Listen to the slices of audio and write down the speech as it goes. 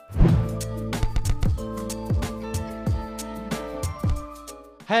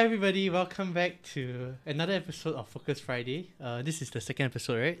Hi everybody, welcome back to another episode of Focus Friday. This is the second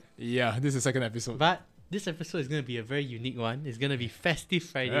episode, right? Yeah, this is the second episode. But this episode is going to be a very unique one. It's going to be Festive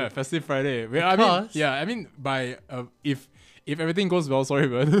Friday. Yeah, Festive Friday. Because- I mean, by if everything goes well, sorry,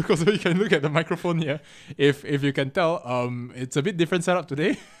 but because you can look at the microphone here. If you can tell, it's a bit different setup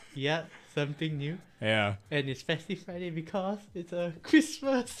today. Yeah, something new. Yeah. And it's Festive Friday because it's a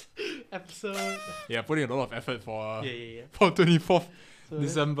Christmas episode. Yeah, putting a lot of effort for Yeah. for 24th So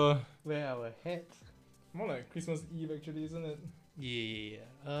December. wear our hats. More like Christmas Eve actually, isn't it? Yeah.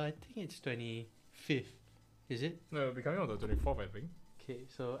 I think it's 25th. Is it? No, it'll be coming on the 24th, I think. Okay,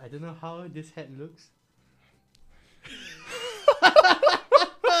 so I don't know how this hat looks.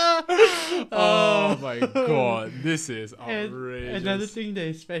 Oh my god, this is And outrageous. another thing that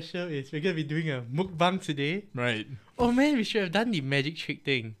is special is we're going to be doing a mukbang today. Right. Oh man, we should have done the magic trick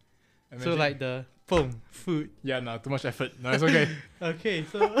thing. So like the boom, food. Yeah, no, too much effort. No, it's okay. Okay,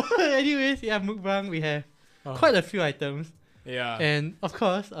 so anyways, yeah, mukbang, we have Oh. quite a few items. Yeah. And of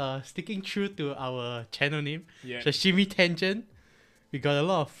course, sticking true to our channel name, Yeah. Sashimi Tangent, we got a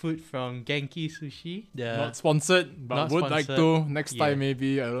lot of food from Genki Sushi. Not sponsored, but not would like sponsored. to. Next Yeah. time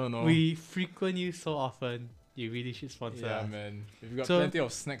maybe, I don't know. We frequent you so often, you really should sponsor Yeah, us. man. We've got So, plenty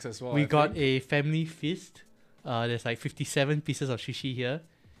of snacks as well. We I got think. a family feast. There's like 57 pieces of sushi here.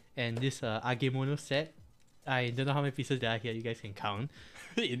 And this agemono set. I don't know how many pieces there are here, you guys can count.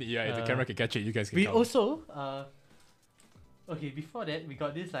 If the camera can catch it, you guys can We count. also, okay, before that, we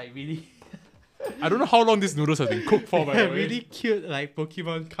got this like really, I don't know how long these noodles have been cooked for, by the way. really cute like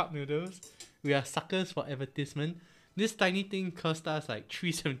Pokemon cup noodles. We are suckers for advertisement. This tiny thing cost us like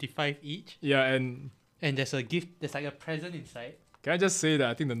 $3.75 each. Yeah, and And there's a gift, there's like a present inside. can I just say that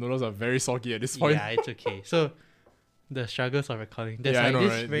I think the noodles are very soggy at this point? Yeah, it's okay. So, the struggles of recording. There's Yeah, I like know,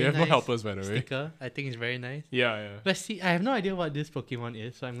 this right? very We have nice no helpers, by the way. sticker. I think it's very nice. Yeah. Let's see. I have no idea what this Pokemon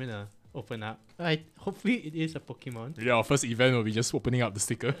is, so I'm gonna open up. Hopefully it is a Pokemon. Yeah, our first event will be just opening up the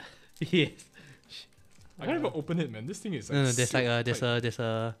sticker. Yes. I can't even open it, man. This thing is like No, there's like sealed tight. there's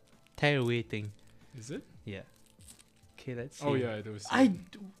a tear away thing. Is it? Yeah. Okay, let's see. Oh yeah, it was.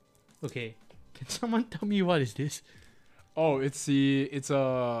 Okay. Can someone tell me what is this? Oh, this is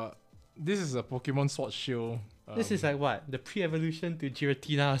a Pokemon Sword Shield. This is like what? The pre-evolution to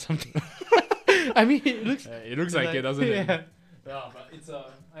Giratina or something. I mean, it looks. It looks like it, doesn't it? Yeah. Yeah, but it's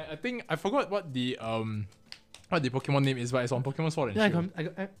I think I forgot what the Pokemon name is, but it's on Pokemon Sword and Yeah, Shield.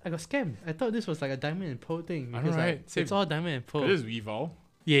 I got scammed. I thought this was like a Diamond and Pearl thing. I know, because, like, right? Same. it's all Diamond and Pearl. This is Weavile.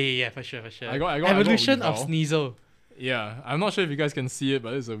 Yeah, for sure. I got Evolution of Weavile. Sneasel. Yeah, I'm not sure if you guys can see it,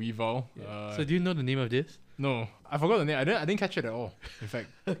 but it's a Weavile. Yeah. So do you know the name of this? No, I forgot the name. I didn't catch it at all. In fact,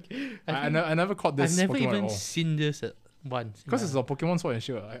 I think never caught this I've never Pokemon even at all. seen this once. Because it's a Pokemon Sword and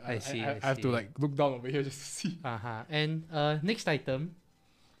Shield. I see, I I have to see. like look down over here just to see. And next item.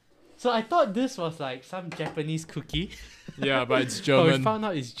 So I thought this was like some Japanese cookie. Yeah, but it's But German. we found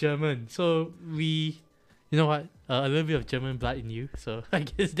out it's German. So you know what? A little bit of German blood in you. So I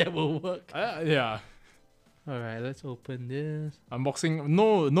guess that will work. Yeah. Alright, let's open this. Unboxing.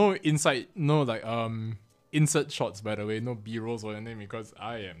 No inside. No like insert shots, by the way. No B-rolls or anything because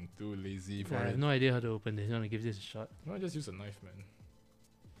I am too lazy for I have it. no idea how to open this. You want to give this a shot? No, just use a knife,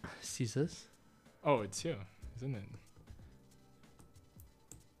 man. Scissors. Oh, it's here, isn't it?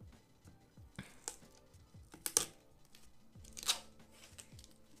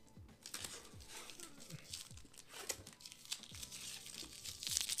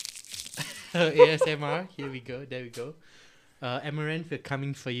 ASMR. Here we go. There we go. Amaranth, we're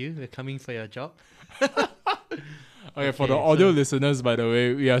coming for you. We're coming for your job. Okay, for the Okay, audio so- listeners, by the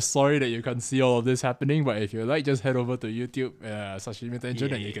way, we are sorry that you can't see all of this happening, but if you like, just head over to YouTube, Sashimi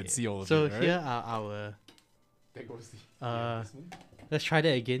Tangent, and you can see all of So it, right? here are our. There goes the Uh, advertisement. Let's try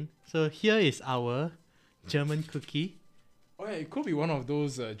that again. So here is our German cookie. Oh yeah, it could be one of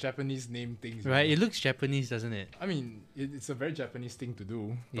those Japanese name things. Right? you It know. looks Japanese, doesn't it? I mean, it's a very Japanese thing to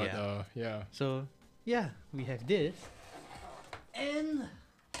do, but Yeah. yeah. So yeah, we have this. And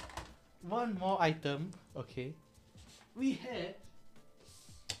one more item. Okay. We had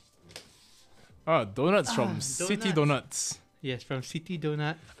Donuts from City donuts. Donuts. yes from City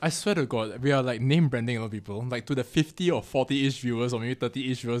Donut. I swear to God, we are like name branding a lot of people. Like to the 50 or 40-ish viewers or maybe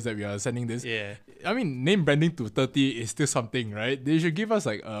 30-ish viewers that we are sending this. Yeah. I mean, name branding to 30 is still something, right? They should give us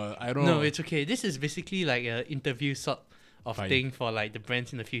like I don't know. No, it's okay. This is basically like an interview sort of Fine. thing for like the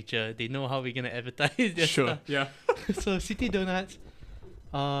brands in the future. They know how we're gonna advertise their sure. stuff. Yeah. So City Donuts.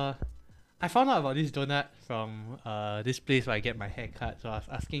 I found out about this donut from this place where I get my hair cut. So I was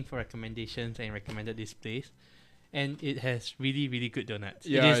asking for recommendations and recommended this place. And it has really, really good donuts.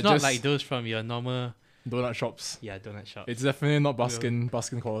 Yeah, it is not just- like those from your normal donut shops. Yeah, donut shop. It's definitely not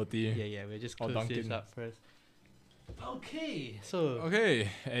Baskin quality. Yeah, we'll just Or close this Dunkin'. up first. Okay, so Okay,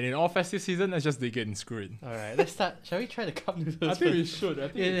 and in all festive season, let's just dig in. Screw it. alright, let's start. Shall we try the cup noodles? I think we first? should. I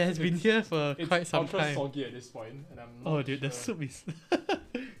think It has been here for it's quite some ultra time. soggy at this point, and I'm not Oh, dude, the sure. soup is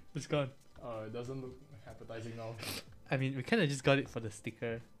it's gone. It doesn't look appetizing now. I mean, we kind of just got it for the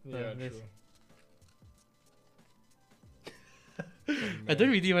sticker. Yeah, let's- true. I don't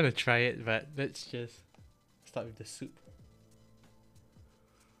really want to try it, but let's just start with the soup.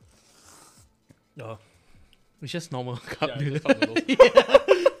 Oh, it's just normal cup Yeah, noodle. just cup noodles.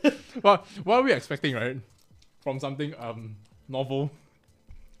 Yeah. Well, what are we expecting, right? From something novel.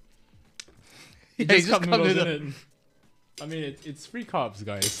 Yeah, Just it's just cup cup noodles, noodle. isn't it? I mean, it's free carbs,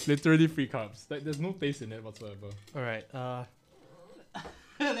 guys. Literally free carbs. Like, there's no taste in it whatsoever. Alright,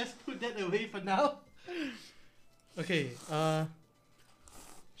 let's put that away for now. Okay,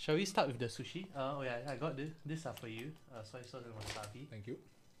 shall we start with the sushi? Oh yeah, I got this. These are for you. Soy sauce and wasabi. Thank you.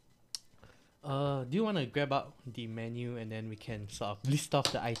 Do you want to grab out the menu and then we can sort of list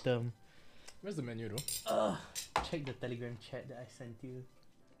off the item? Where's the menu though? Check the Telegram chat that I sent you.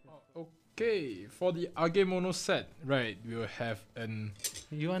 Okay, for the Agemono set, right, we will have an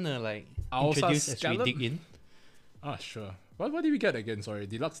You wanna like Aosa introduce as we scallop? dig in? sure. What did we get again? Sorry,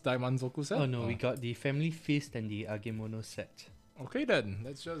 deluxe Daimanzoku set. Oh no, we got the Family Feast and the Agemono set. Okay then,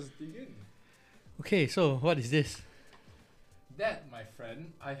 let's just dig in. Okay, so what is this? That, my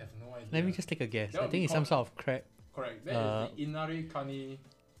friend, I have no idea. Let me just take a guess. That I would think be it's some called- sort of crab. Correct. That is the Inari Kani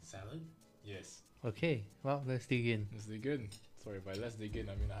salad. Yes. Okay, well let's dig in. Let's dig in. Sorry, by let's dig in,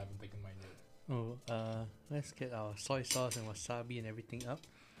 I mean I haven't taken mine yet. Oh, let's get our soy sauce and wasabi and everything up.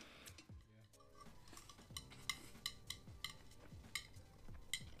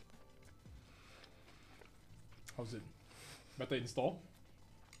 How's it? Better install?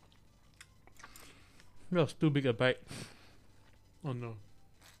 That was too big a bite. Oh no.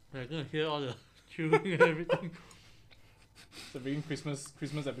 You're gonna hear all the chewing and everything. It's a very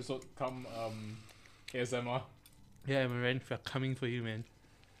Christmas episode come ASMR. Yeah, Amaranth, we're coming for you, man.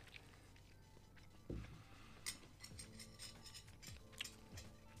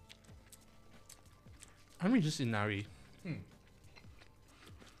 I mean, just Inari. Hmm.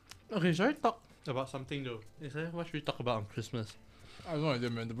 Okay, shall I talk about something though? Is that what should we talk about on Christmas? I have no idea,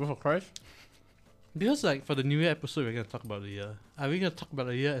 man. The Birth of Christ? Because like for the New Year episode, we're gonna talk about the year. Are we gonna talk about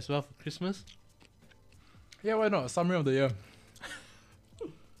the year as well for Christmas? Yeah, why not? Summary of the year.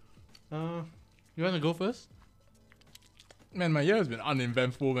 You wanna go first? Man, my year has been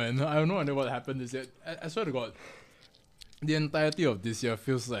uneventful, man. I have no idea what happened this year. I swear to God, the entirety of this year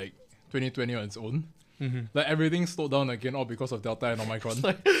feels like 2020 on its own. Mm-hmm. Like everything slowed down again, all because of Delta and Omicron. It's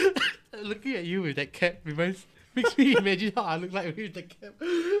like looking at you with that cap makes me imagine how I look like with the cap.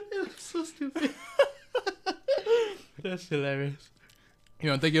 It looks so stupid. That's hilarious. You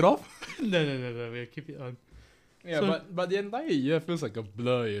want to take it off? No, we'll keep it on. Yeah, So- but the entire year feels like a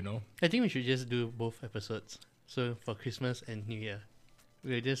blur, you know. I think we should just do both episodes. So for Christmas and New Year,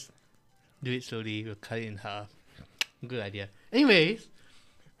 we'll just do it slowly. We'll cut it in half. Good idea. Anyways,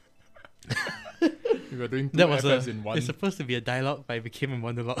 We were doing two that was FFs in one. it's supposed to be a dialogue, but it became a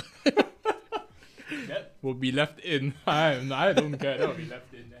monologue. That will be left in. I don't care. That will be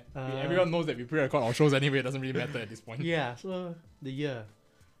left in. Everyone knows that we pre-record our shows anyway. It doesn't really matter at this point. Yeah. So the year.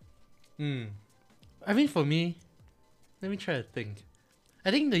 I mean, for me, let me try to think.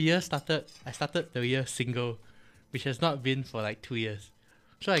 I think the year started. I started the year single, which has not been for like 2 years.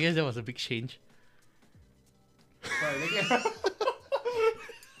 So I guess that was a big change.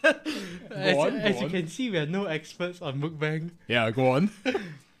 As Go you on. can see, we are no experts on mukbang. Yeah, go on.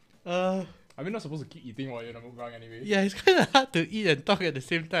 Uh, I mean, not supposed to keep eating while you're in a mukbang anyway. yeah, it's kind of hard to eat and talk at the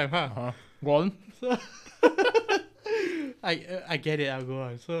same time, huh? Uh-huh. Go on. So I get it. I'll go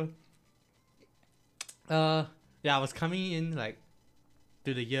on. So, yeah, I was coming in like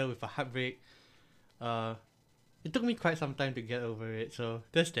to the year with a heartbreak. It took me quite some time to get over it. So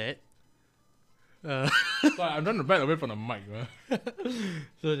that's that. Sorry, I'm trying to back away from the mic, man.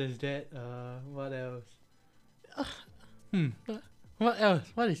 So there's that. What else? What else?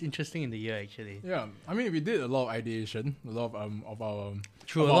 What is interesting in the year actually? Yeah, I mean, we did a lot of ideation, a lot of our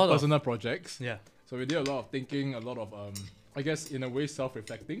True, of a our lot of personal projects. yeah. So we did a lot of thinking, a lot of I guess in a way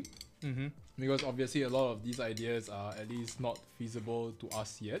self-reflecting, Mm-hmm. because obviously a lot of these ideas are at least not feasible to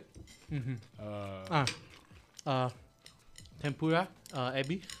us yet. Mm-hmm. Tempura.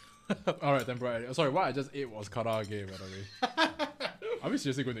 Abby. All right, temporary. Sorry, what I just ate was karaage, by the way. Are we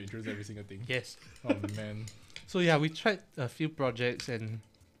seriously going to introduce every single thing? Yes. Oh man. So yeah, we tried a few projects and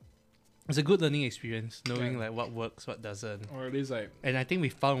it's a good learning experience, knowing Yeah. like what works, what doesn't. Or at least like, And I think we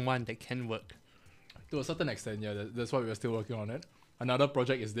found one that can work. To a certain extent, yeah, that's why we're still working on it. Another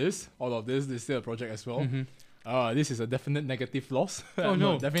project is this. All of this is still a project as well. This is a definite negative loss. Oh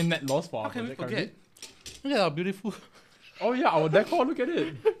no, definitely net loss for how our can we project. forget? Look at our beautiful, Oh yeah, our decor. Look at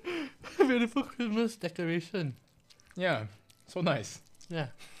it. beautiful Christmas decoration. Yeah, so nice. Yeah.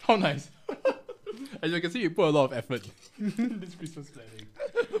 How nice. As you can see, we put a lot of effort. This Christmas planning.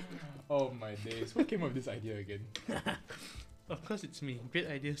 Oh my days. Who came up with this idea again? Of course it's me. Great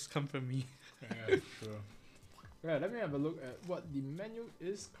ideas come from me. Yeah, sure. Yeah, let me have a look at what the menu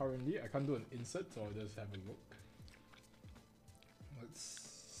is currently. I can't do an insert, so I'll just have a look.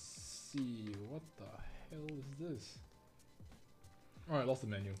 Let's see. What the hell is this? Oh, I lost the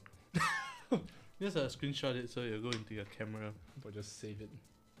menu. Just screenshot it so you'll go into your camera. Or just save it.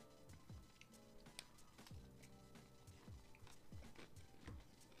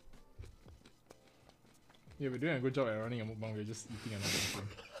 Yeah, we're doing a good job at running a mukbang. We're just eating another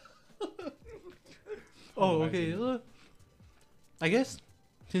thing. Oh, okay. So, I guess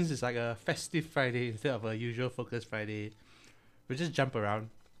since it's like a festive Friday instead of a usual focus Friday, we'll just jump around.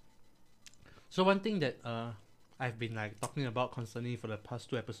 So one thing that I've been like talking about constantly for the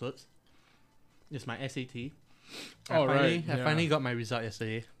past 2 episodes is my SAT. I finally got my result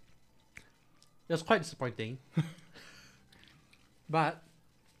yesterday. It was quite disappointing. But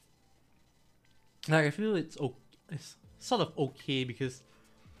like, I feel it's sort of okay because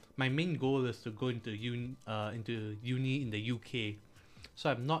my main goal is to go into uni in the UK. So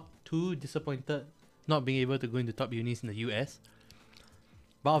I'm not too disappointed not being able to go into top unis in the US.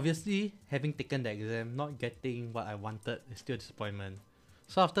 But obviously, having taken the exam, not getting what I wanted is still a disappointment.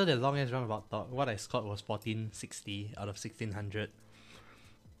 So after the long ass roundabout talk, what I scored was 1460 out of 1600.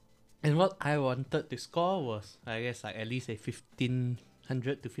 And what I wanted to score was, I guess, like at least a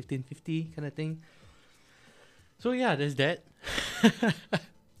 1500 to 1550 kind of thing. So yeah, there's that.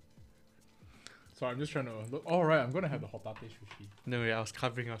 So I'm just trying to look. All right, I'm gonna have the hotate sushi. No, yeah, I was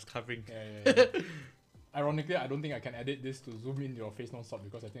covering. Yeah. Ironically, I don't think I can edit this to zoom in your face non-stop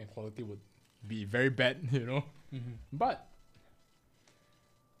because I think the quality would be very bad, you know. But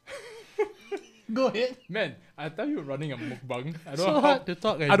go ahead. man, I tell you, running a mukbang, I don't So know hard to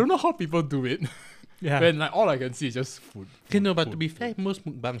talk. I don't know how people do it. Yeah. When like all I can see is just food. Okay, no, but food, to be food. fair, most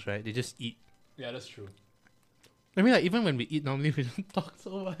mukbangs, right, they just eat. Yeah, that's true. I mean, like, even when we eat, normally we don't talk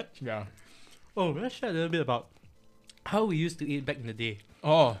so much. Yeah. Oh, let's share a little bit about how we used to eat back in the day.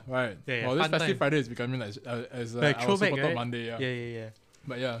 Oh, right. Yeah, well, this fun festive time. Friday is becoming like Like our throwback, Super Top right? Monday, yeah. Yeah.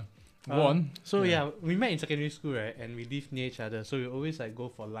 But yeah, go on. So yeah, we met in secondary school, right? And we lived near each other, so we always like go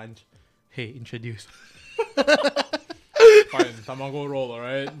for lunch. Hey, introduce. Fine, tamago roll,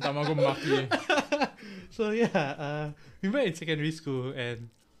 alright? Tamago maki. So yeah, we met in secondary school, and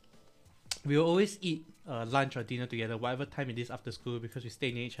we will always eat lunch or dinner together, whatever time it is after school, because we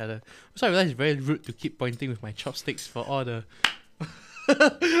stay near each other. So I realized it's very rude to keep pointing with my chopsticks for all the.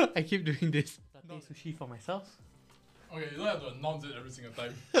 I keep doing this. Satay sushi for myself. Okay, you don't have to announce it every single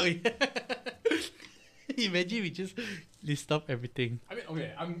time. Oh yeah. Imagine we just list up everything. I mean,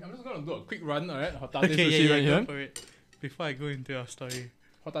 okay, I'm just gonna do a quick run, alright? Hotate Okay, sushi yeah, right go here. for it. Before I go into our story.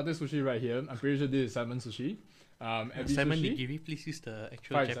 Hotate sushi right here. I'm pretty sure this is salmon sushi. Ebi Simon sushi. Nigiri, please use the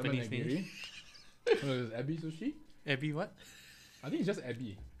actual Fine, Japanese salmon name. nigiri. No, it's Ebi sushi. Abby what? I think it's just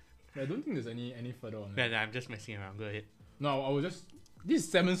Ebi. I don't think there's any further on No, it. no, I'm just messing around. Go ahead. No, I was just. This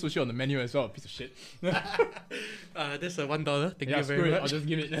is salmon sushi on the menu as well. Piece of shit. That's a $1. Thank Yeah, you screw very it. much. I'll just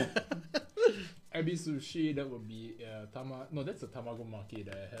give it. Ebi sushi, that would be no, that's a tamago maki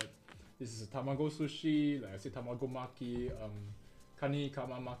that I had. This is a tamago sushi, like I said, tamago maki, kani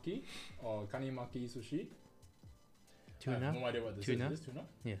kamamaki or kani maki sushi. I have Tuna? no idea what this Tuna? is. Is this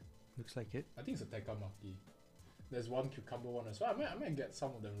tuna? Looks like it. I think it's a tekamaki. There's one cucumber one as well. I might get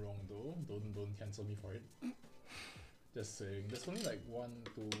some of them wrong though. Don't cancel me for it. Just saying. There's only like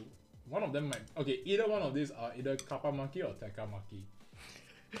one of them might. Okay, either one of these are either kapamaki or tekamaki.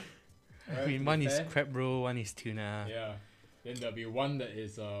 I mean, one is crab roll, one is tuna. Yeah. Then there'll be one that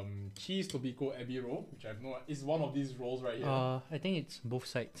is cheese tobiko ebi roll, which I have no. It's one of these rolls right here. I think it's both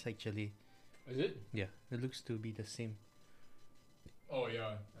sides actually. Is it? Yeah, it looks to be the same. Oh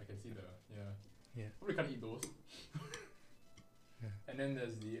yeah, I can see the Yeah. Probably can't eat those. Yeah. And then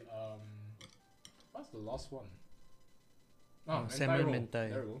there's the what's the last one? Salmon roll. mentai.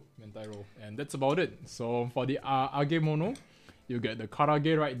 There we go, mentai roll. And that's about it. So for the agemono, you get the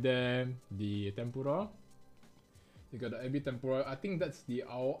karage right there, the tempura. You got the ebi tempura. I think that's the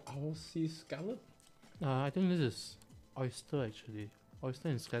Aoshi scallop. I think this is oyster actually. Oyster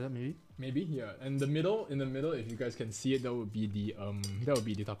and scallop maybe. Maybe, yeah. And in the middle, if you guys can see it, that would be the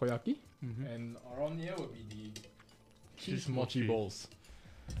takoyaki. Mm-hmm. And around here would be the cheese Cheese mochi. mochi balls.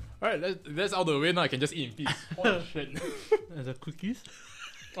 Alright, that's out of the way now. I can just eat in peace. Oh shit. And the cookies.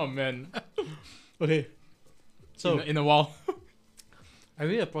 Oh man. Okay. So in a while. I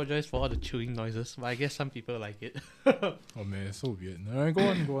really apologize for all the chewing noises, but I guess some people like it. Oh man, it's so weird. Alright,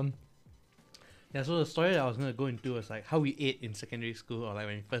 go on. Yeah, so the story that I was gonna go into was like how we ate in secondary school or like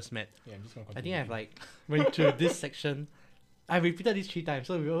when we first met. Yeah, I'm just gonna I continue. think I've like went through this section. I repeated this 3 times,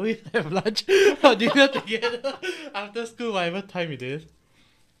 so we always have lunch or dinner together after school, whatever time it is.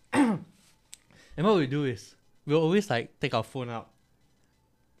 And what we do is we'll always like take our phone out.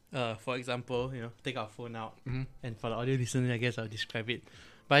 For example, take our phone out, and for the audio listeners, I guess I'll describe it.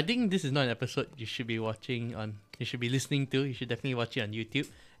 But I think this is not an episode you should be watching on. You should be listening to. You should definitely watch it on YouTube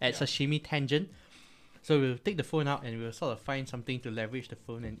at Sashimi Tangent. So we'll take the phone out and we'll sort of find something to leverage the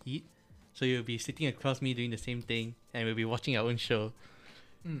phone and eat. So you'll be sitting across me doing the same thing, and we'll be watching our own show.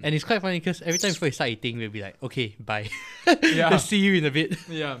 And it's quite funny because every time before we start eating, we'll be like, okay, bye. Yeah. Let's see you in a bit.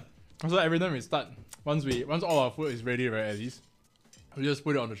 Yeah. So every time we start, once all our food is ready, right, at least, we just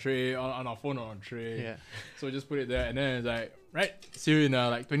put it on the tray, on our phone or on the tray. Yeah. So we just put it there, and then it's like, right, see you in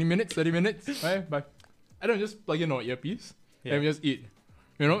like 20 minutes, 30 minutes, right, bye. I don't just plug in our earpiece, and we just eat.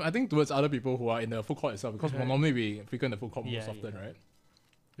 I think towards other people who are in the food court itself, because normally we frequent the food court most often, right?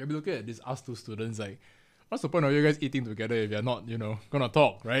 You'll be looking at these us two students like, what's the point of you guys eating together if you're not, gonna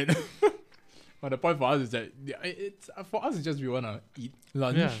talk, right? But the point for us is that for us it's just we wanna eat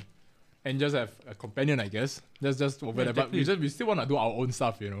lunch and just have a companion, I guess. Just over there. But we still wanna do our own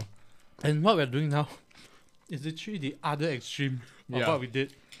stuff, And what we're doing now is literally the other extreme of what we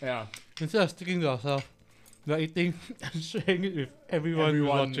did. Yeah. Instead of sticking to ourselves, we're eating and sharing it with everyone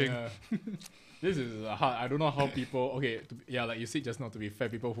watching. Yeah. This is hard. I don't know how people. Okay, like you said just now, to be fair,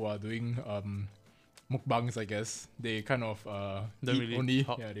 people who are doing mukbangs, I guess they kind of don't eat really only.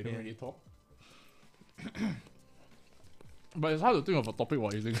 talk. Yeah, they don't really talk. But it's hard to think of a topic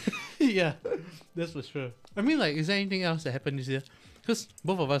what you think. Yeah, that's for sure. I mean, like, is there anything else that happened this year? Because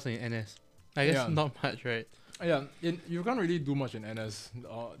both of us are in NS. I guess not much, right? Yeah, you can't really do much in NS.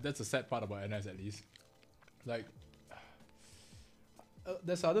 That's the sad part about NS, at least. Like,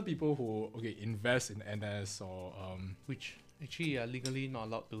 there's other people who invest in NS or which actually are legally not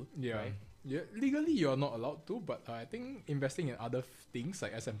allowed to. Yeah. Right? Yeah, legally you're not allowed to, but I think investing in other things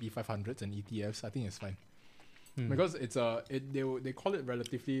like S&P 500s and ETFs, I think it's fine. Because it's they call it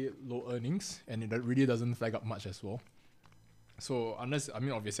relatively low earnings, and it really doesn't flag up much as well. So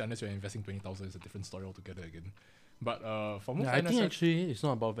obviously unless you're investing 20,000, it's a different story altogether again. But for most, I think actually it's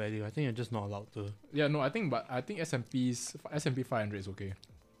not about value. I think you're just not allowed to. Yeah, no, I think S&P 500 is okay.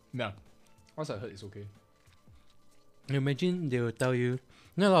 Yeah, once I heard it's okay. Imagine they will tell you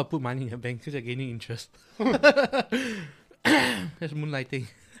you're not allowed to put money in your bank because you're gaining interest. That's moonlighting.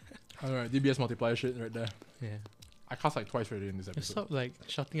 Alright, DBS multiplier shit right there. Yeah. I cussed like twice already in this episode. Stop like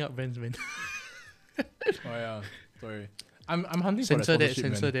shouting out brands, man. Oh yeah, sorry. I'm hunting Censor for the that, sponsorship,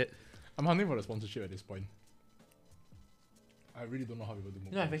 censor man. that. I'm hunting for the sponsorship at this point. I really don't know how people do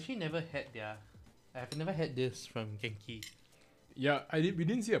more. I've actually never had I've never had this from Genki. Yeah, we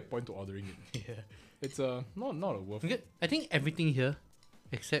didn't see a point to ordering it. Yeah. It's not a worth. I think everything here,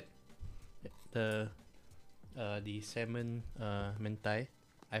 except the salmon mentai,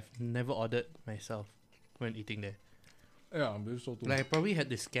 I've never ordered myself when eating there. Yeah, I believe so too. Like I probably had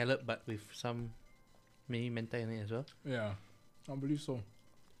the scallop, but with some mini mentai in it as well. Yeah, I believe so.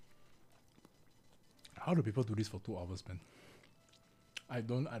 How do people do this for 2 hours, man? I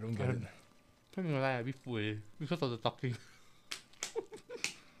don't get it. I'm not gonna lie, I'll be full because of the talking.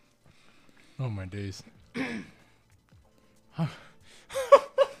 Oh my days.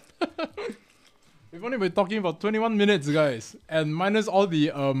 We've only been talking about 21 minutes, guys, and minus all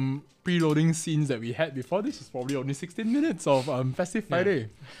the preloading scenes that we had before, this is probably only 16 minutes of Festive Friday.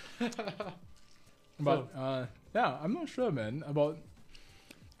 But yeah, I'm not sure, man. I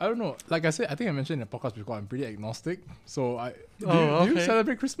don't know. Like I said, I think I mentioned in the podcast before, I'm pretty agnostic. So do you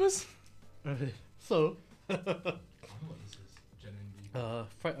celebrate Christmas? Okay. So I don't know what this is, genuinely.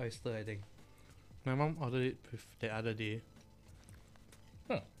 fried oyster, I think. My mom ordered it the other day.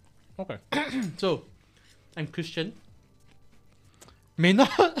 Okay. So, I'm Christian. May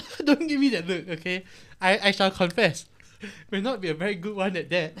not don't give me that look, okay? I shall confess. May not be a very good one at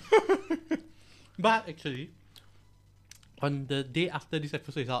that. But actually, on the day after this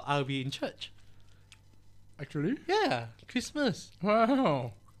episode is out, I'll be in church. Actually? Yeah, Christmas.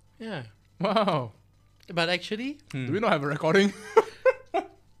 Wow. Yeah. Wow. But actually, Do we not have a recording?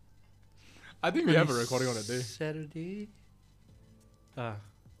 I think we have a recording on that day. Saturday.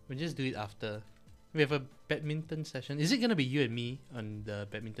 We'll just do it after. We have a badminton session. Is it gonna be you and me on the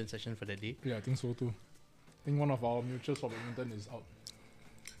badminton session for that day? Yeah, I think so too. I think one of our mutuals for badminton is out.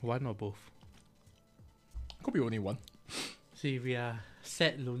 One or both. Could be only one. See, we are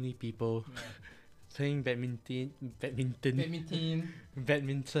sad, lonely people playing badminton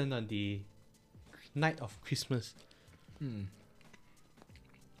on the night of Christmas.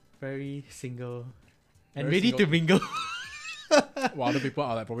 Very single and Very ready single. to mingle. While other people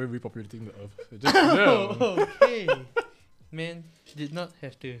are like probably repopulating the earth. So just yeah, Okay. Man, did not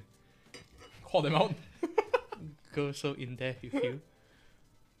have to call them out. go so in depth with you.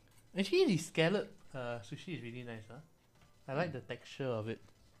 Actually, the scallop sushi is really nice, huh? I like the texture of it.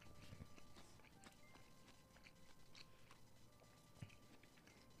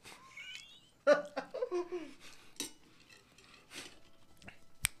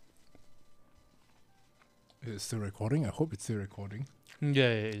 Is it still recording? I hope it's still recording. Yeah,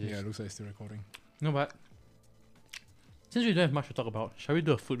 it is. Yeah, it looks like it's still recording. No, but since we don't have much to talk about, shall we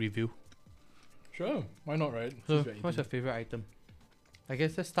do a food review? Sure, why not, right? So, Since we're what's your eating. favorite item? I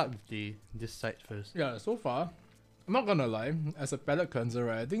guess let's start with this side first. Yeah, so far, I'm not gonna lie, as a palate cleanser,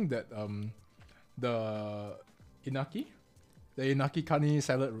 right, I think that the inaki kani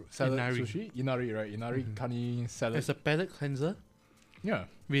salad Inari. sushi, inari, right? Inari Mhm. kani salad. As a palate cleanser, Yeah,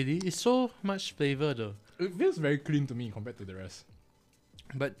 really, it's so much flavor though. it feels very clean to me compared to the rest.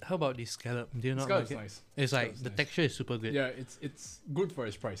 But how about the scallop? Do you not Scallop's like it? nice. It's like Scallop's the nice. texture is super good. Yeah, it's good for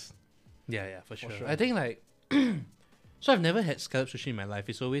its price. Yeah, for sure. sure. I think like so I've never had scallop sushi in my life.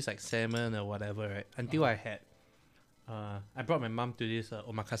 It's always like salmon or whatever, right? Until I had I brought my mom to this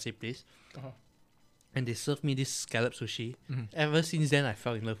omakase place Uh-huh. and they served me this scallop sushi. Mhm. Ever since then I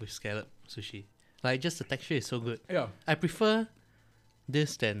fell in love with scallop sushi. Like just the texture is so good. Yeah, I prefer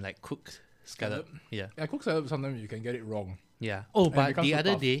this than like cooked scallop. Yeah. yeah. Cooked salad sometimes you can get it wrong. Yeah. Oh, it but becomes the so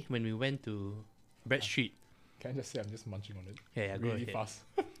other tough. day when we went to Bread Street. Can I just say I'm just munching on it Yeah, go really ahead. fast?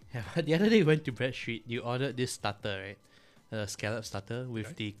 Yeah, but the other day we went to Bread Street. You ordered this starter, right? Scallop starter with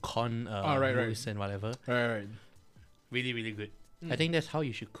Right. the corn right. mousse and whatever. Right. Really, really good. I Mm. think that's how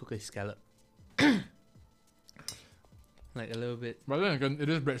you should cook a scallop. Like a little bit. But then again, it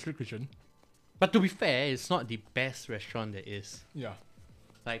is Bread Street Kitchen. But to be fair, it's not the best restaurant there is. Yeah.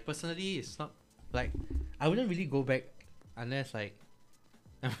 Like personally, it's not like I wouldn't really go back unless like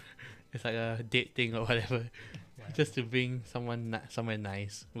it's like a date thing or whatever, Yeah. just to bring someone somewhere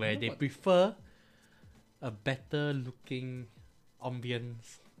nice where know they what- prefer a better looking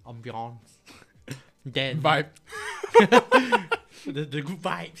ambience than Vibe. the good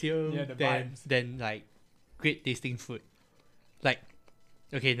vibes here. Yeah, the than, vibes. than like great tasting food. Like,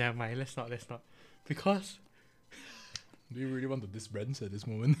 okay, never mind. Let's not. Because Do you really want to diss brands at this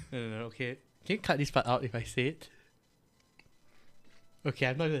moment? no. Okay, can you cut this part out if I say it? Okay,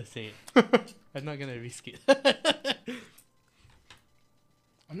 I'm not gonna say it. I'm not gonna risk it.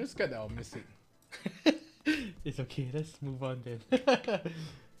 I'm just scared that I'll miss it. It's okay. Let's move on then.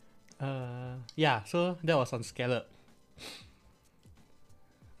 Yeah. So that was on scallop.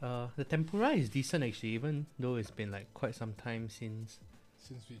 The tempura is decent actually, even though it's been like quite some time since.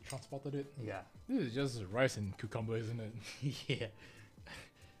 Since we transported it. Yeah. This is just rice and cucumber, isn't it? Yeah.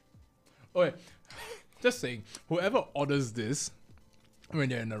 Oh, wait. Just saying, whoever orders this when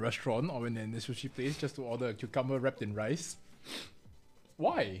they're in a restaurant or when they're in a sushi place just to order a cucumber wrapped in rice,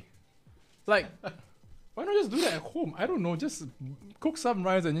 why? Like, why not just do that at home? I don't know, just cook some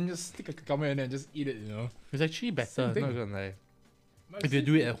rice and then just stick a cucumber in there and just eat it, you know? It's actually better. Same Not thing. gonna lie. But If you same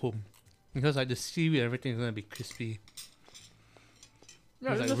do it thing. at home, because like the seaweed and everything is gonna be crispy.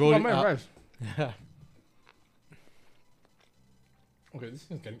 Yeah, It's just like roll it cucumber and up. rice. Yeah. Okay, this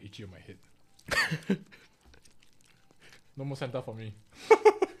is getting itchy on my head. No more Santa for me.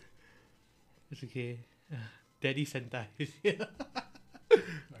 It's okay. Daddy Santa is here.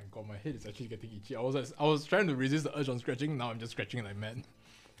 My god, my head is actually getting itchy. I was trying to resist the urge on scratching. Now I'm just scratching like mad.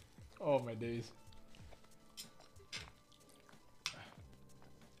 Oh my days.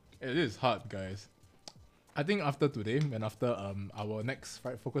 It is hard, guys. I think after today and after our next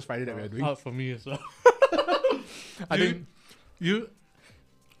Focus Friday that we're doing, Hard for me as well. I think You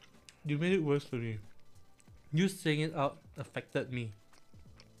made it worse for me. You saying it out affected me.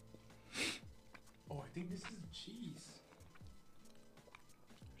 oh, I think this is cheese.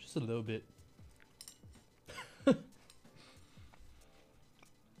 Just a little bit.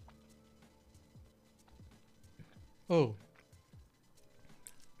 Oh.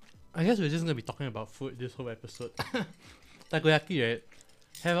 I guess we're just gonna be talking about food this whole episode. Takoyaki, right?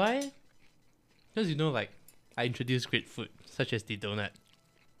 Have I? Because you know, like, I introduced great food, such as the donut.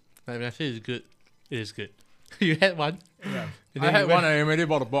 Like, when I say it's good, it is good. You had one? Yeah, And I then had you one went- and I already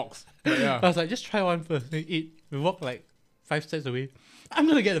bought a box. But I yeah, was like, just try one first, then eat. We walk like 5 steps away. I'm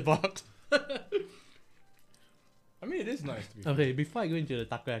gonna get the box. I mean, it is nice to be fair. Okay, before I go into the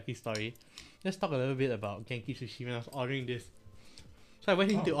takoyaki story, let's talk a little bit about Genki Sushi when I was ordering this. So I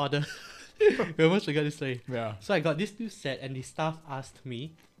went in to order. We almost forgot this story. Yeah. So I got this new set, and the staff asked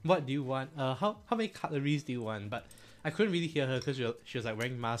me, "What do you want? How many cutleries do you want?" But I couldn't really hear her because she was like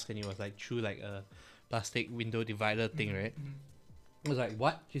wearing mask, and it was like through like a plastic window divider thing, right? I was like,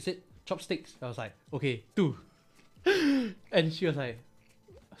 "What?" She said, "Chopsticks." I was like, "Okay, 2." And she was like,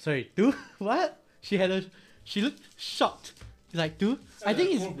 "Sorry, 2? What?" She looked shocked. She's like, 2? I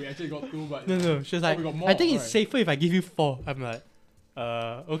think it's we actually got 2, but no. She was like, we got more, I think it's right? safer if I give you 4. I'm like,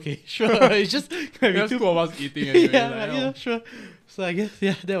 okay, sure. It's just gonna be there's 2. 2 of us eating anyway. Yeah, like, like, yeah, sure. So I guess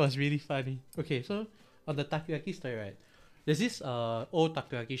that was really funny. Okay, so on the takoyaki story, right? There's this old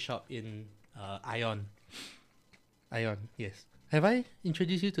takoyaki shop in Ion. Ion, yes. Have I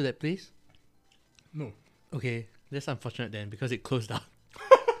introduced you to that place? No. Okay, that's unfortunate then because it closed down.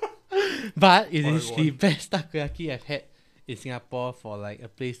 But it is Alright, the best takoyaki I've had in Singapore for like a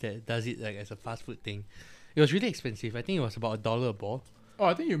place that does it like as a fast food thing. It was really expensive. I think it was about $1 a ball. Oh,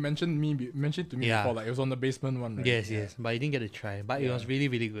 I think you mentioned to me Yeah. before, like it was on the basement one, right? Yes, Yeah. yes. But I didn't get to try. But it Yeah. was really,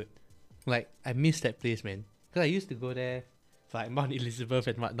 really good. Like, I miss that place, man. Because I used to go there for like Mount Elizabeth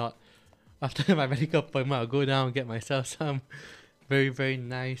and whatnot. After my medical appointment, I'll go down and get myself some very, very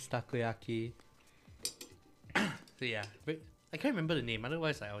nice takoyaki. So yeah, but I can't remember the name.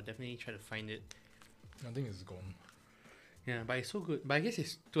 Otherwise, I'll definitely try to find it. I think it's gone. Yeah, but it's so good. But I guess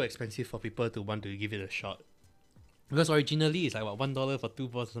it's too expensive for people to want to give it a shot. Because originally it's like what, $1 for 2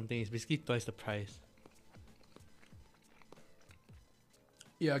 balls or something. It's basically twice the price.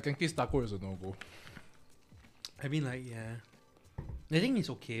 Yeah, Genki's taco is a no-go. I mean, like, yeah. I think it's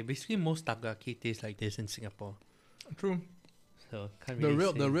okay. Basically, most takoyaki taste like this in Singapore. True. So can't The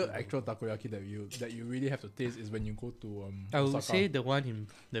really real say actual takoyaki that you really have to taste is when you go to I would Osaka. say the one in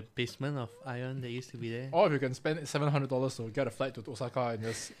the basement of Ion that used to be there. Or if you can spend $700 to get a flight to Osaka and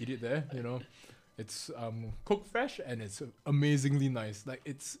just eat it there, you know, it's cooked fresh and it's amazingly nice. Like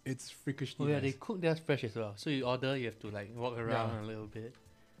it's freakishly Oh yeah, nice. they cook theirs fresh as well. So you order, you have to like walk around Yeah. a little bit.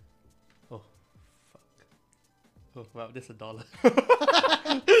 Oh, fuck. Oh wow, that's $1.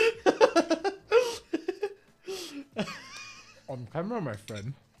 On camera, my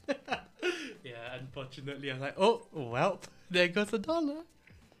friend. Yeah, unfortunately, I was like, oh well, there goes $1.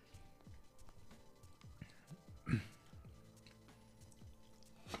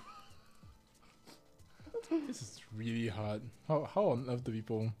 This is really hard. How on earth do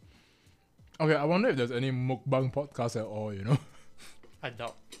people? Okay, I wonder if there's any mukbang podcast at all. You know? I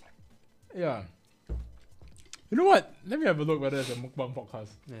doubt. Yeah. You know what? Let me have a look whether there's a mukbang podcast.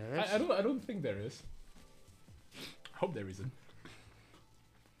 Yeah, I don't think there is. Hope there isn't.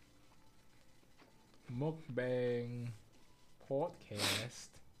 Mukbang podcast.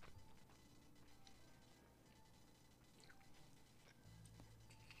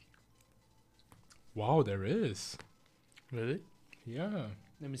 Wow, there is. really? Yeah.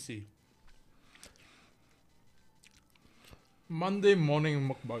 Let me see. Monday morning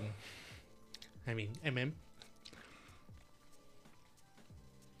mukbang. I mean,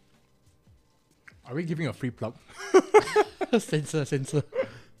 Are we giving a free plug? censor.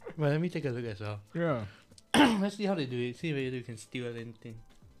 Well, let me take a look as well. Yeah. Let's see how they do it. See whether you can steal anything.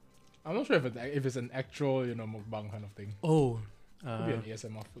 I'm not sure if it's an actual, you know, mukbang kind of thing. Oh, Could be an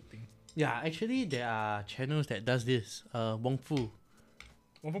ASMR food thing. yeah. Actually, there are channels that does this. Wong Fu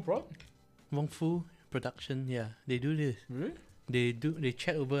One for prod? production. Yeah, they do this. Really? They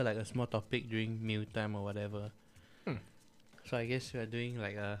chat over like a small topic during mealtime or whatever. So I guess we are doing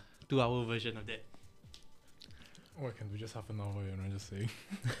like a 2-hour version of that. Or I can do just half an hour, you know, just saying.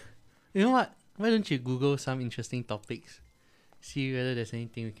 You know what? Why don't you Google some interesting topics? See whether there's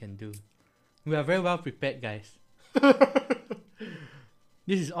anything we can do. We are very well prepared, guys.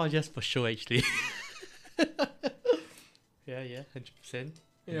 This is all just for show, actually. Yeah, 100%.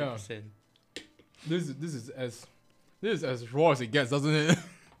 Yeah. 100%. This is as raw as it gets, doesn't it?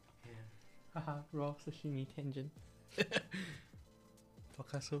 Yeah. Haha, raw sashimi tangent.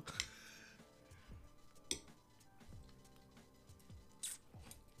 Tokaso.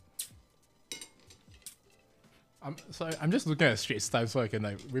 I'm just looking at Straits Times so I can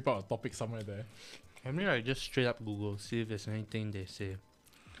like rip out a topic somewhere there. I mean, I just straight up Google, see if there's anything they say.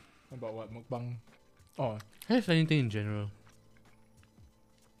 About what mukbang? Oh, If anything in general.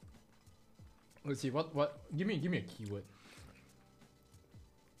 let's see. What? Give me a keyword.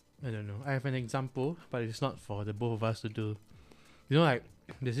 I don't know. I have an example, but it's not for the both of us to do. You know, like,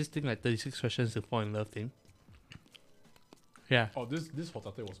 there's this thing like 36 questions to fall in love thing. Yeah, Oh, this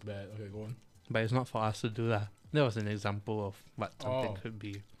hotate was bad. Okay, go on. but it's not for us to do lah. That was an example of what something Oh. could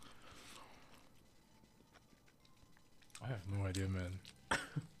be. I have no idea, man.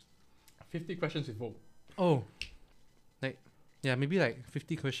 50 questions with hope. Oh, like, yeah, maybe like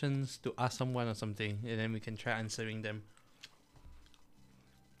 50 questions to ask someone or something, and then we can try answering them.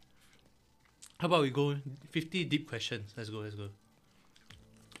 How about we go 50 deep questions? Let's go.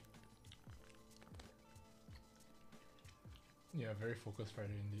 Yeah, very focused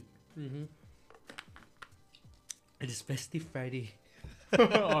Friday indeed. Mm-hmm. It is festive Friday.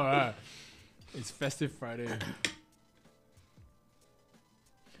 Alright. It's festive Friday.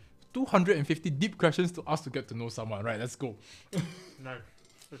 250 deep questions to ask to get to know someone. Right, let's go. Nice.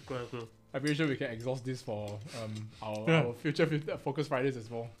 Let's go. I'm pretty sure we can exhaust this for our future Focus Fridays as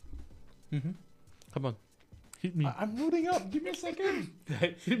well. Mm-hmm. Come on. Hit me. I'm loading up. Give me a second.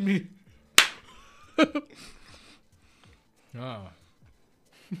 Hit me. Ah.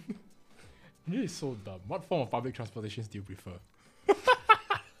 This is so dumb. What form of public transportations do you prefer?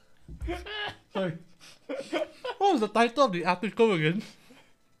 Sorry. What was the title of the article again?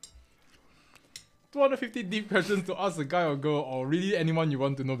 250 deep questions to ask a guy or girl, or really anyone you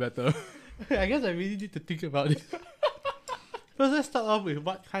want to know better. I guess I really need to think about it. First, let's start off with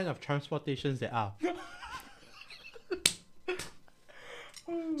what kind of transportations there are.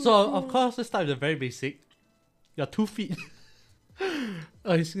 So, of course, let's start with the very basic. Your 2 feet.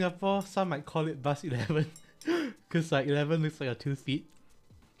 In Singapore, some might call it bus 11. Because like 11 looks like your 2 feet.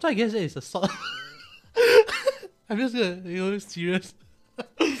 So I guess that is a sort. I'm just gonna, serious.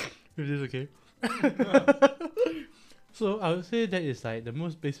 If this is okay. So I would say that is like the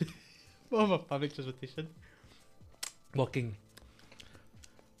most basic form of public transportation. Walking.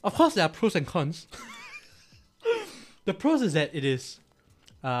 Of course, there are pros and cons. The pros is that it is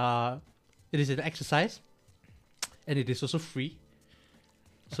an exercise, and it is also free.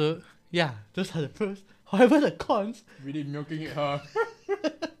 So yeah, those are the pros. However, the cons. Really milking it, huh?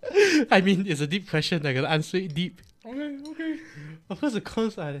 I mean, it's a deep question. I gotta answer it deep. Okay. Of course, the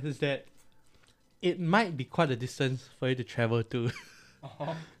cons is that it might be quite a distance for you to travel to.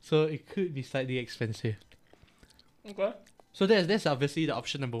 Uh-huh. So it could be slightly expensive. Okay. So that's obviously the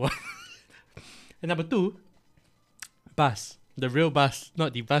option number 1. And number 2, bus. The real bus,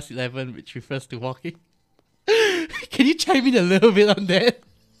 not the bus 11, which refers to walking. Can you chime in a little bit on that?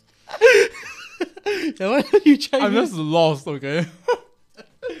 Why don't you chime I'm in? just lost, okay?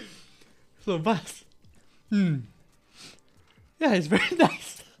 So bus. Yeah, it's very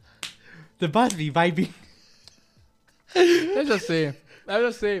nice. The bus be vibing. Let's just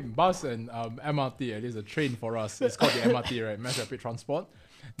say bus and MRT, at least a train for us. It's called the MRT, right? Mass Rapid Transport.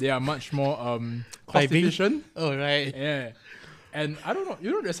 They are much more cost Vibing? efficient. Oh, right. Yeah. And I don't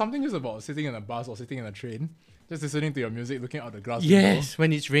know, there's something just about sitting in a bus or sitting in a train, just listening to your music, looking out the glass window. Yes,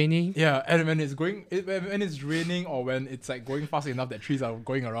 when it's raining. Yeah, and when it's raining or when it's like going fast enough that trees are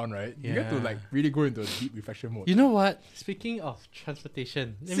going around, right? You get to Yeah. like really go into a deep reflection mode. You know what? Speaking of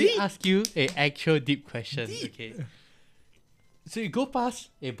transportation, let me ask you an actual deep question. Okay. So you go past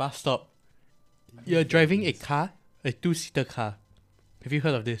a bus stop. You're driving a car, a 2-seater car. Have you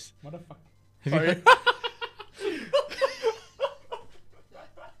heard of this? Motherfucker. Have you Sorry. heard?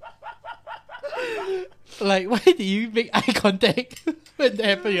 Like, why do you make eye contact when that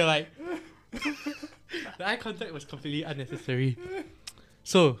happened? You're like, the eye contact was completely unnecessary.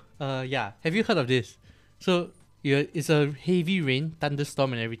 So, yeah, have you heard of this? So, it's a heavy rain,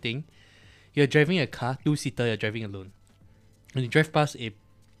 thunderstorm, and everything. You're driving a car, 2-seater. You're driving alone, and you drive past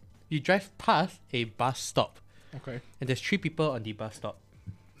a bus stop, Okay. and there's 3 people on the bus stop.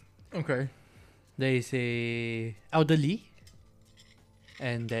 Okay. There is a elderly,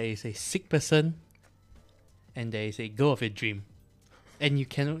 and there is a sick person, and there is a girl of your dream, and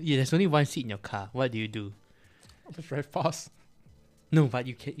there's only 1 seat in your car. What do you do? I'll just drive fast. No, but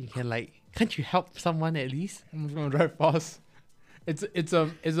you can like, can't you help someone at least? I'm just gonna drive fast. It's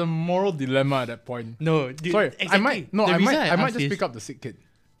a moral dilemma at that point. No, dude, Sorry, exactly. I might The reason I might asked just this- pick up the sick kid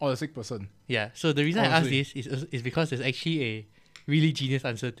or the sick person. Yeah, so the reason I asked Honestly. this is because there's actually a really genius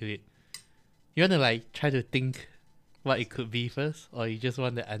answer to it. You wanna like try to think what it could be first, or you just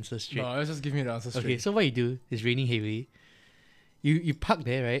want the answer straight? No, let's just give me the answer straight. Okay, so what you do is raining heavily. You park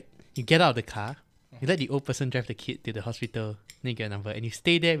there, right? You get out of the car. You let the old person drive the kid to the hospital. Then you get a number, and you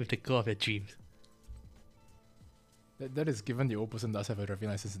stay there with the girl of your dreams. That is given the old person does have a driving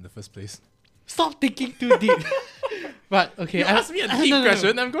license in the first place. Stop thinking too deep. But okay, You asked me a deep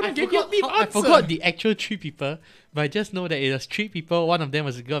question, I'm gonna give you a deep I answer. forgot the actual 3 people, but I just know that it was 3 people. One of them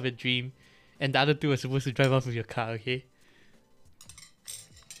was a girl of your dream, and the other 2 were supposed to drive off with your car. Okay.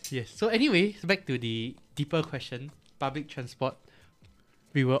 Yes. So anyway, back to the deeper question: public transport.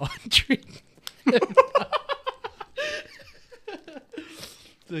 We were on train.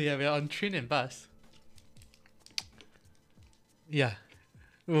 So yeah, we're on train and bus. Yeah.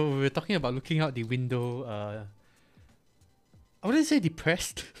 We were talking about looking out the window. I wouldn't say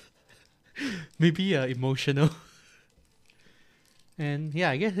depressed. Maybe emotional. And yeah,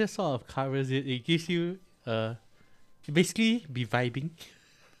 I guess that sort of covers it. It gives you basically be vibing.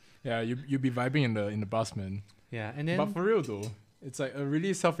 Yeah, you be vibing in the bus, man. Yeah, and then But for real though, it's like a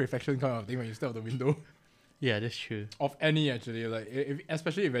really self-reflection kind of thing when you stare out the window. yeah, that's true. Of any actually, like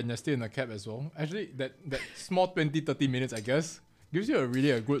especially when you're still in a cab as well. Actually, that small 20-30 minutes, I guess, gives you a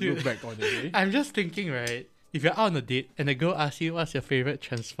good look back on the day. I'm just thinking, right? If you're out on a date and a girl asks you what's your favorite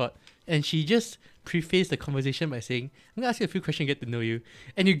transport, and she just prefaced the conversation by saying, "I'm gonna ask you a few questions, get to know you,"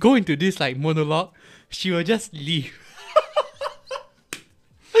 and you go into this like monologue, she will just leave.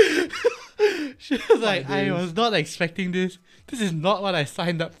 She was like, "I was not expecting this. This is not what I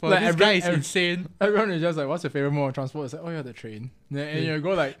signed up for. Like this guy is insane." Everyone is just like, "What's your favorite mode of transport?" It's like, "Oh yeah, the train." And you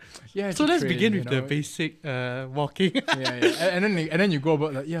go like, "Yeah." It's So the let's train, begin you with the know? basic walking. Yeah. And then you go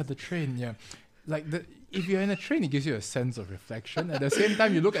about like, "Yeah, the train." Yeah, like if you're in a train, it gives you a sense of reflection. At the same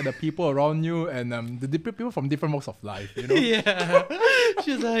time, you look at the people around you and the different people from different walks of life. You know. Yeah.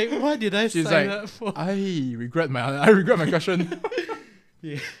 She's like, "What did I sign up for?" I regret my question.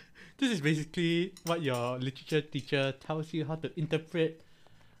 Yeah. This is basically what your literature teacher tells you how to interpret.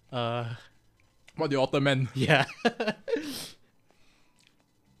 What the author meant. Yeah. It's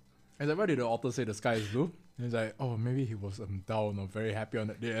like, why did the author say the sky is blue? And it's like, oh, maybe he was down or very happy on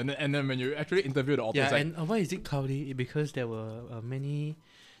that day. And then when you actually interview the author, Yeah, it's like, and why is it cloudy? Because there were many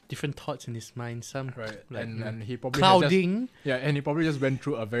different thoughts in his mind. Some right, like, and he probably had clouding. and he probably just went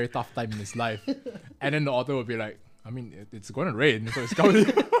through a very tough time in his life. And then the author will be like, I mean, it's going to rain, so it's cloudy.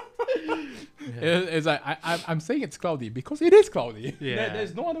 It's like I'm saying it's cloudy because it is cloudy. Yeah.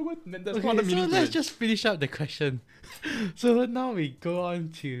 There's no other word. There's Okay, no other so meaning. let's to it. just finish up the question. So now we go on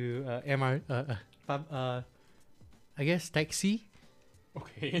to I guess taxi.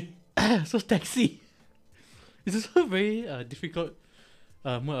 Okay. So taxi. It's also a very difficult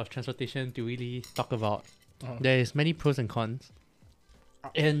mode of transportation to really talk about. Uh-huh. There is many pros and cons,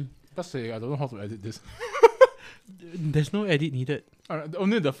 and That's say I don't know how to edit this. there's no edit needed.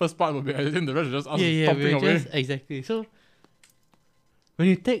 Only the first part will be editing. The rest is just us Yeah, talking we're away. just exactly. So when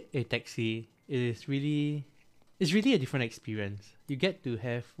you take a taxi, it's really a different experience. You get to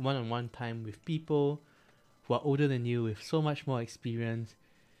have one-on-one time with people who are older than you with so much more experience.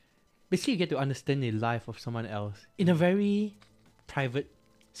 Basically, you get to understand the life of someone else in a very private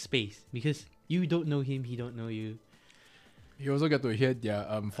space because you don't know him, he don't know you. You also get to hear their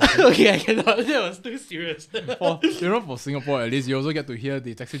Okay, I cannot. That was too serious. for Singapore at least, you also get to hear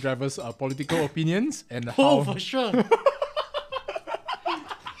the taxi drivers' political opinions and Oh, how for sure.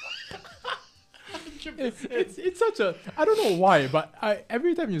 it's such a, I don't know why, but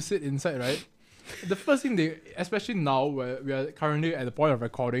every time you sit inside, right, the first thing they, especially now where we are currently at the point of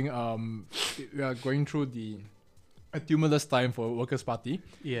recording, we are going through a tumultuous time for Workers' Party,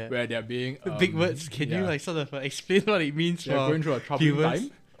 Yeah. where they're being Big words. Can you like sort of explain what it means they're for going through a troubling viewers?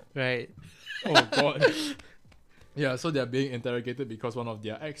 time. Right. Oh god. Yeah, so they're being interrogated because one of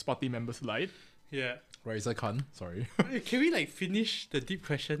their ex-party members lied. Yeah. Raisa Khan, sorry. Can we like finish the deep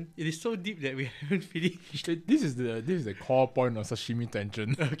question? It is so deep that we haven't finished. This is the core point of Sashimi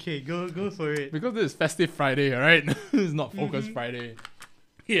Tension. Okay, go for it. Because this is festive Friday, right? This is not Focus Friday.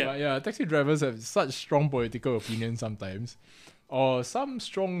 Yeah. But yeah, taxi drivers have such strong political opinions sometimes, or some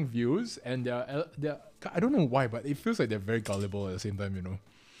strong views, and they're I don't know why, but it feels like they're very gullible at the same time, you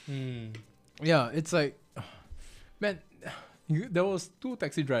know. Yeah, it's like, man, there was two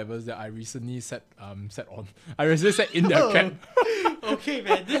taxi drivers that I recently sat on. I recently sat in their cab. Okay,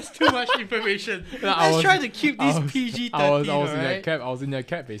 man, that's too much information. I Let's was- try to keep I this was- PG-13, I was in their alright? cab. I was in their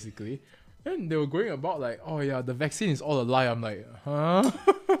cab basically, and they were going about like, oh yeah, the vaccine is all a lie. I'm like, huh?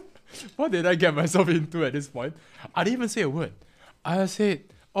 What did I get myself into at this point? I didn't even say a word. I said,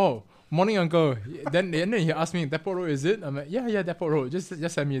 oh, morning uncle. Then he asked me, Depot Road is it? I'm like, yeah, Depot Road. Just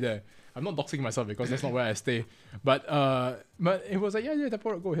send me there. I'm not doxing myself because that's not where I stay. But it was like, yeah,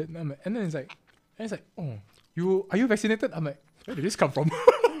 Depot Road, go ahead. And then it's like, oh, are you vaccinated? I'm like, where did this come from?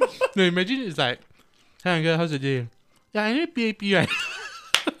 No, imagine it's like, hey uncle, how's the day? Yeah, I need PAP, right?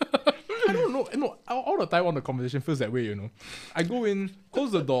 I don't know. No, all the time on the conversation feels that way, you know. I go in,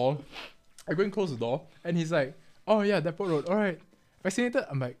 close the door. And he's like, oh yeah, Depot Road. All right, vaccinated?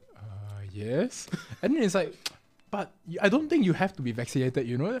 I'm like, yes. And then it's like, but I don't think you have to be vaccinated,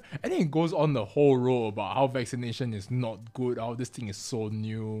 you know. And then it goes on the whole row about how vaccination is not good, how this thing is so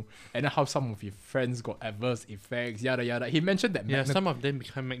new, and then how some of his friends got adverse effects, yada yada. He mentioned that. Yeah, some of them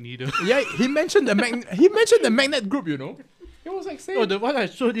become Magneto. Yeah, he mentioned the magnet group, you know. He was like saying, Oh, the one I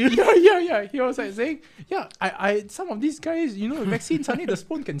showed you. yeah. He was like saying, yeah, I some of these guys, you know, vaccine suddenly the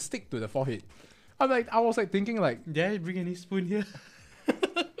spoon can stick to the forehead. I was like thinking like, Did I bring any spoon here?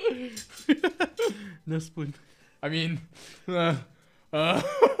 No spoon. I mean,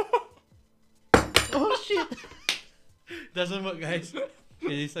 Oh shit! Doesn't work, guys.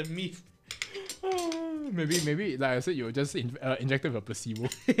 It is a myth. maybe like I said, you were just injected with a placebo.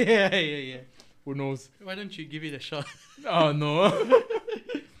 Yeah. Who knows? Why don't you give it a shot? Oh no.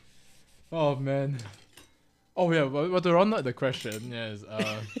 Oh man. Oh yeah, but to round out the question, yes.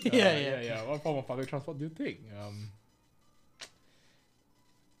 Yeah. What form of public transport do you take?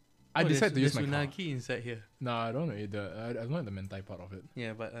 I decided to use my car. There's unagi inside here. Nah, I don't know I don't like the mentai part of it.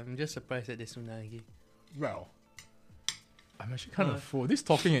 Yeah, but I'm just surprised that there's unagi. Well, I'm actually kind of full. This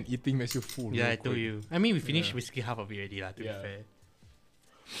talking and eating makes you full. Yeah, real I told quick. you. I mean, we finished basically half of it already, to be fair.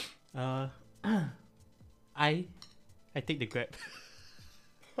 I take the Grab.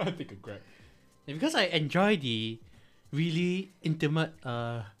 I take a Grab. And because I enjoy the really intimate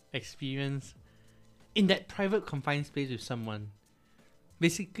experience in that private confined space with someone.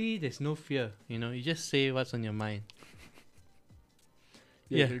 Basically, there's no fear. You know, you just say what's on your mind.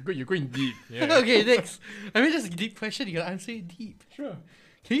 Yeah. You're going deep. Yeah. Okay, next. I mean, that's a deep question. You gotta answer it deep. Sure.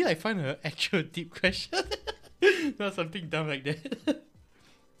 Can you find an actual deep question? Not something dumb like that.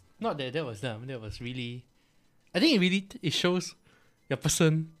 Not that was dumb. That was really. I think it shows your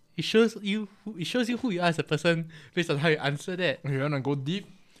person. It shows you who you are as a person based on how you answer that. You wanna go deep?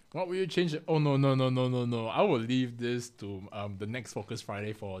 What will you change? Oh no! I will leave this to the next Focus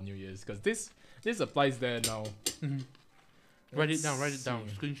Friday for New Year's because this applies there now. Mm-hmm. Write it down.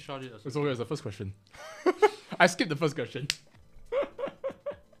 See. Screenshot it. It's okay. It's the first question. I skipped the first question.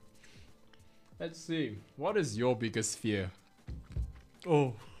 Let's see. What is your biggest fear?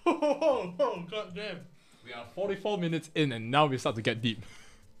 Oh, god damn. We are 44 minutes in and now we start to get deep.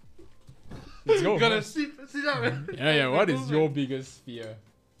 Let's go. Gotta sit down, man. Yeah. What is your biggest fear?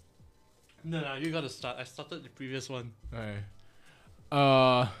 No, you gotta start. I started the previous one. Alright.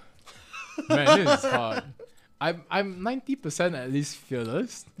 Man, this is hard. I'm 90% at least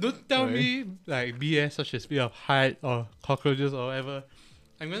fearless. Don't tell me like BS such as fear of height or cockroaches or whatever.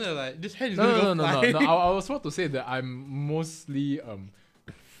 I'm gonna this head is gonna go fly. No. I was about to say that I'm mostly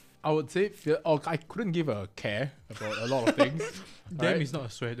I would say fear. Oh, I couldn't give a care about a lot of things. Damn, it's not a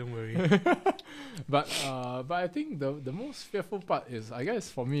sweat. Don't worry. But I think the most fearful part is, I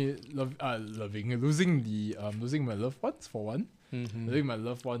guess for me, losing my loved ones for one. Mm-hmm. Losing my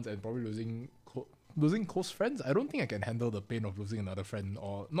loved ones and probably losing close friends. I don't think I can handle the pain of losing another friend,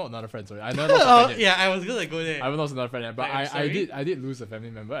 or not another friend. Sorry, I never lost a friend yet. Yeah, I was gonna go there. I haven't lost another friend yet, but I sorry? did lose a family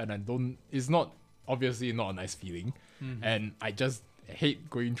member, and I don't. It's not obviously not a nice feeling, and I just hate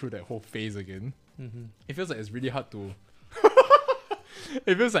going through that whole phase again. Mm-hmm. It feels like it's really hard to.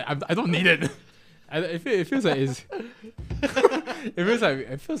 It feels like I don't need it. It feels like it's.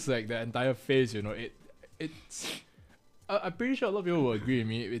 it feels like the entire phase. You know, it's. I'm pretty sure a lot of people will agree with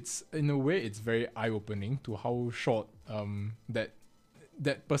me. It's in a way, it's very eye-opening to how short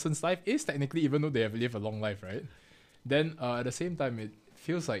that person's life is technically, even though they have lived a long life, right? Then at the same time, it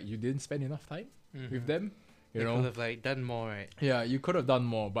feels like you didn't spend enough time with them. You know, could have done more, right? Yeah, you could have done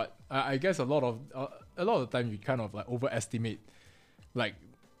more, but I guess a lot of the time you kind of overestimate, like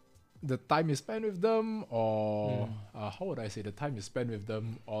the time you spend with them, or how would I say, the time you spend with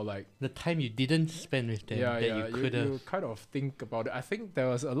them, or like the time you didn't spend with them. You kind of think about it. I think there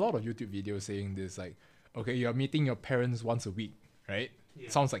was a lot of YouTube videos saying this, like, okay, you're meeting your parents once a week, right? Yeah.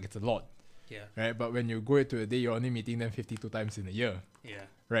 Sounds like it's a lot. Yeah. Right, but when you go into a day, you're only meeting them 52 times in a year. Yeah.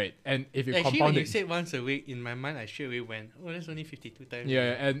 Right, and if you Actually, compound when you it, said once a week, in my mind, I straight away went, oh, that's only 52 times.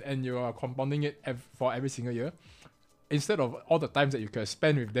 yeah, and you are compounding it for every single year. Instead of all the times that you can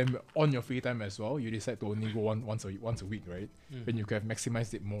spend with them on your free time as well, you decide to only go once a week, right? When you could have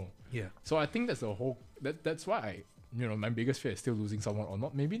maximized it more. Yeah. So I think that's the whole. That's why my biggest fear is still losing someone,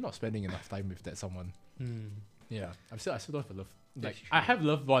 or maybe not spending enough time with that someone. Yeah, I still don't have a love. Like, I have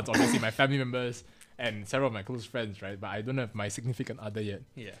loved ones, obviously my family members and several of my close friends, right? But I don't have my significant other yet.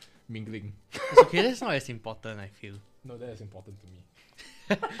 Yeah. Mingling. It's okay. That's not as important, I feel. No, that is important to me.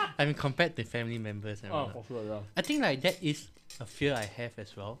 I mean, compared to family members and whatnot. For sure, yeah. I think that is a fear I have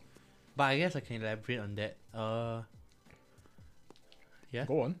as well. But I guess I can elaborate on that. Yeah.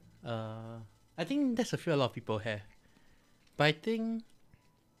 Go on. I think that's a fear a lot of people have. But I think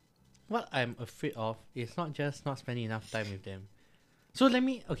what I'm afraid of is not just not spending enough time with them. So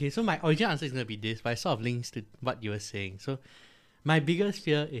so my original answer is gonna be this, but it sort of links to what you were saying. So my biggest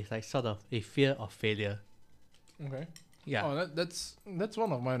fear is sort of a fear of failure. Okay. Yeah. Oh, that's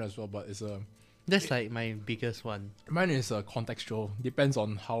one of mine as well, but it's That's like my biggest one. Mine is contextual. Depends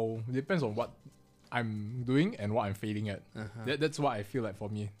on what I'm doing and what I'm failing at. That's what I feel like for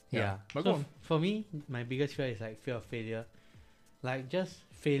me. Yeah. But So go on. for me, my biggest fear is like fear of failure. Like just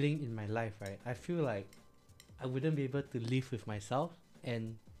failing in my life, right? I feel like I wouldn't be able to live with myself,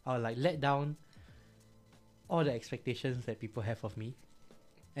 and I'll like let down all the expectations that people have of me.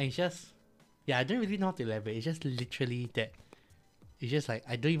 And it's just, yeah, I don't really know how to elaborate. It's just literally that. It's just like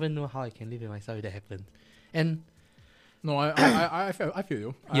I don't even know how I can live with myself if that happens. And No, I feel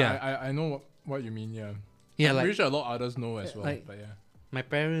you. Yeah. I know what you mean. Yeah. yeah, I'm like pretty sure a lot of others know as well. like- but yeah. my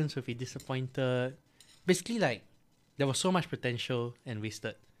parents would be disappointed. Basically, like there was so much potential and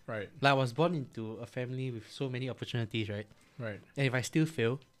wasted. Right. Like I was born into a family with so many opportunities, right? Right. And if I still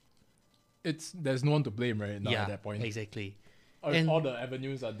fail, There's no one to blame right now yeah, at that point. exactly. All, And- all the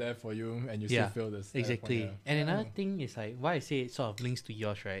avenues are there for you, and you Yeah, still feel this. Exactly. At that point, And yeah. another thing is like why I say it sort of links to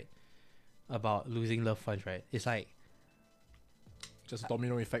yours, right? About losing loved ones, right? It's like Just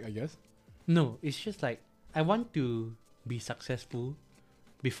domino effect, I guess. no, it's just like I want to be successful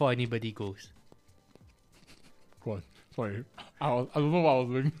before anybody goes. Go on. Sorry, I don't know what I was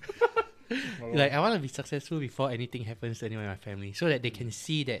doing. Like I want to be successful before anything happens to anyone in my family, so that they can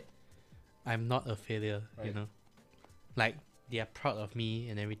see that I'm not a failure. You Right. know, like they are proud of me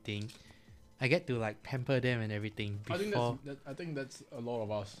and everything. I get to like pamper them and everything I before. think that's a lot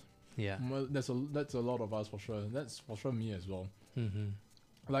of us. Yeah. Well, that's a lot of us for sure. That's for sure me as well. Mm-hmm.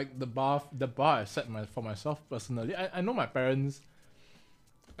 Like the bar I set for myself personally. I know my parents.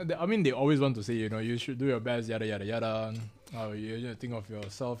 I mean, they always want to say, you should do your best, yada yada yada. You need to think of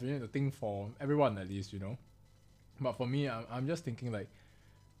yourself. You need to think for everyone at least, But for me, I'm just thinking like,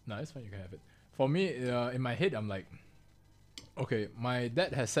 nah, it's fine. You can have it. For me, in my head, I'm like, okay, my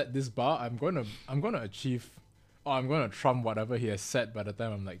dad has set this bar. I'm gonna achieve, or I'm gonna trump whatever he has set by the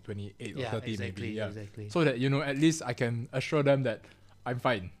time I'm like 28 or 30 exactly, maybe. Yeah. exactly. So that at least I can assure them that I'm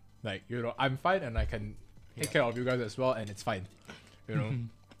fine. Like I'm fine and I can take care of you guys as well, and it's fine.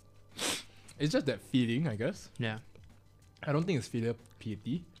 It's just that feeling, I guess. Yeah. I don't think it's filial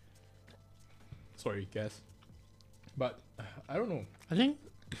piety. Sorry, guess. But I don't know. I think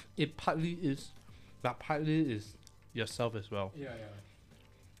it partly is, but partly is yourself as well. Yeah.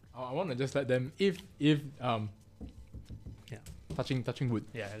 I want to just let them if touching wood.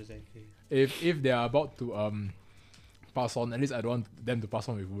 Yeah, exactly. If they are about to pass on, at least I don't want them to pass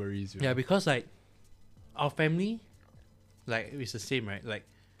on with worries. Yeah, because like our family, like it's the same, right? Like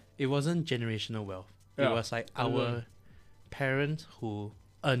it wasn't generational wealth. It Yeah. was like Yeah. our parents who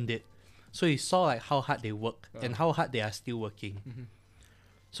earned it. So you saw like how hard they work and how hard they are still working. Mhm.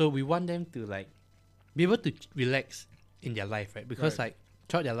 So we want them to like be able to relax in their life, right? Because Right. like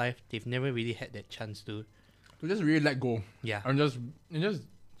throughout their life they've never really had that chance to. To just really let go Yeah. and just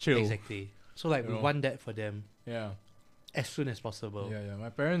chill. Exactly. So like we You know? want that for them Yeah. as soon as possible. Yeah. My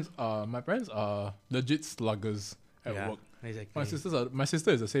parents are legit sluggers at Yeah, work. Exactly. My sister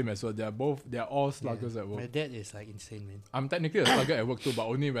is the same as well. They are all sluggers Yeah. at My work. dad is like insane, man. I'm technically a slugger at work too, but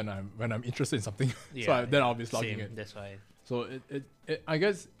only when I'm interested in something. Yeah, then I'll be slugging same, it. That's why. So it I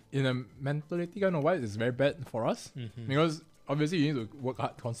guess in a mentality kind of wise, it's very bad for us Mhm. because obviously you need to work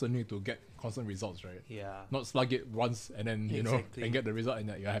hard constantly to get constant results, right? Yeah. Not slug it once and then Exactly. and get the result and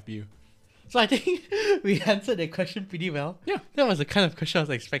that you're happy. So I think we answered that question pretty well. Yeah. That was the kind of question I was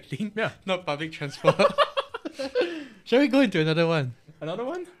expecting. Yeah. Not public transport. Shall we go into another one? Another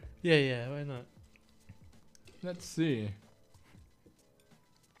one? Yeah, why not? Let's see.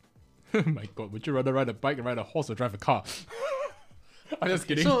 My God, would you rather ride a bike, ride a horse, or drive a car? I'm just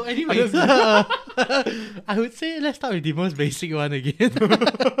kidding. So anyway, just- I would say let's start with the most basic one again.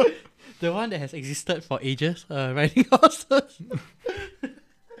 The one that has existed for ages, riding horses.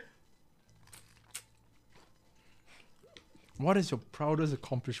 What is your proudest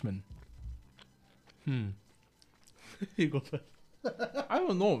accomplishment? You go first. I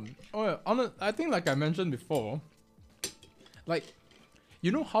don't know. I think like I mentioned before, like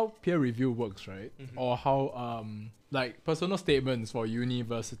you know how peer review works, right? Mhm. Or how like personal statements for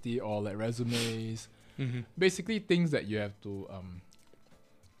university or like resumes, Mm-hmm. basically things that you have to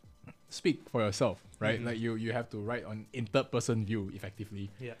speak for yourself, right? Mhm. Like you have to write in third person view effectively.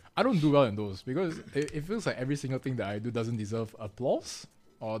 Yeah. I don't do well in those because it feels like every single thing that I do doesn't deserve applause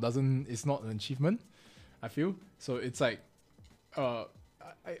or it's not an achievement, I feel. So it's like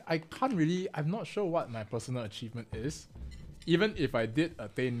I can't really, I'm not sure what my personal achievement is. Even if I did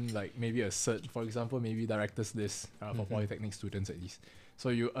attain like maybe a cert, for example, maybe director's list for Mhm. polytechnic students at least. So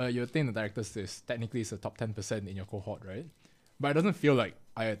you attain the director's list. Technically, it's the top 10% in your cohort, right? But it doesn't feel like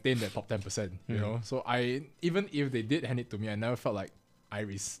I attained that top 10%, you Mm. know. So even if they did hand it to me, I never felt like,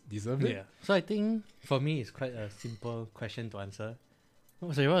 deserved it. Yeah. So I think for me, it's quite a simple question to answer.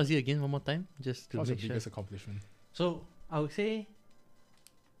 Oh, sorry, what was it again? One more time, just to What's your make sure. biggest accomplishment? So I would say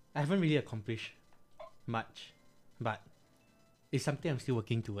I haven't really accomplished much, but it's something I'm still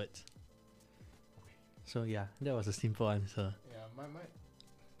working towards. So yeah, that was a simple answer. Yeah, my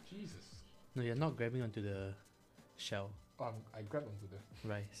Jesus. No, you're not grabbing onto the shell I grabbed onto the.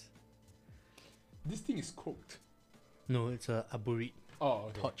 rice. This thing is cooked. No, it's a aburit, Oh,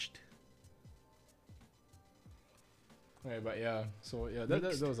 okay. torched. Okay, but yeah, so yeah, that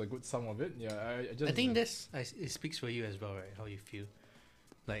was a good sum of it. Yeah, I just. I think it speaks for you as well, right? How you feel.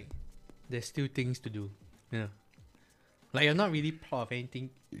 Like, there's still things to do. Yeah. Like, you're not really proud of anything.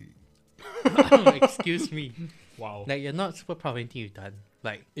 Excuse me. Wow. Like, you're not super proud of anything you've done.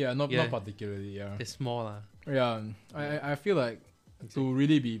 Like, Yeah, not Yeah. particularly. Yeah. it's small lah. Yeah, I feel like to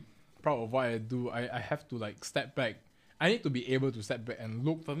really be proud of what I do, I have to like step back. I need to be able to step back and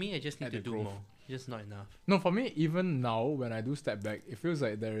look. For me, I just need At to the do growth. more. Just not enough. No, for me, even now when I do step back, it feels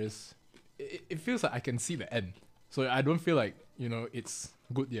like there is. It feels like I can see the end. So I don't feel like it's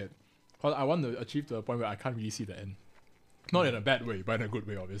good yet. Cause I want to achieve to a point where I can't really see the end. Not in a bad way, but in a good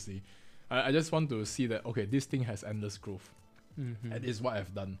way, obviously. I just want to see that okay, this thing has endless growth. Mm-hmm. And it's what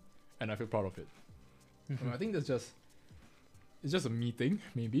I've done, and I feel proud of it. I think it's just a me thing,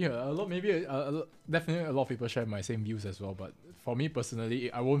 maybe definitely a lot of people share my same views as well. But for me personally,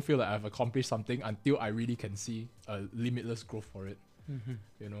 I won't feel like I've accomplished something until I really can see a limitless growth for it.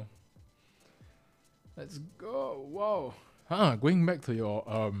 Mm-hmm. Let's go. Wow. Going back to your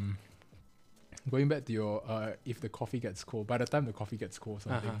if the coffee gets cold. By the time the coffee gets cold, or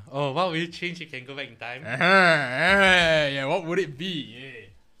something. Oh, what will you change? You can go back in time. Yeah. What would it be? Yeah.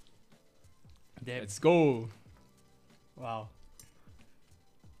 Damn. Let's go. Wow.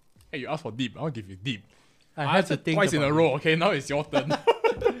 Hey, you asked for deep. I'll give you deep. I I have to answered think twice in about a it. row. Okay, now it's your turn.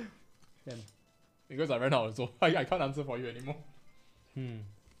 Damn. Because I ran out, so I can't answer for you anymore.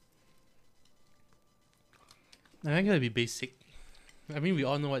 I'm gonna be basic. I mean, we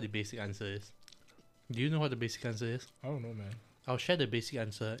all know what the basic answer is. Do you know what the basic answer is? I don't know, man. I'll share the basic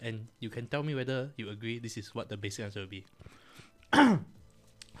answer, and you can tell me whether you agree this is what the basic answer will be. I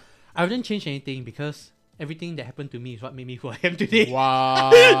wouldn't change anything because everything that happened to me is what made me who I am today.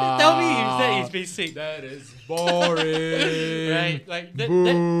 Wow. Tell me if that is basic. That is boring. Right? Like that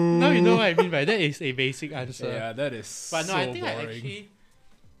now you know what I mean by that is a basic answer. Yeah, that is But no, so I think boring.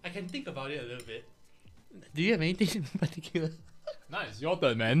 I can think about it a little bit. Do you have anything in particular? Nah, it's your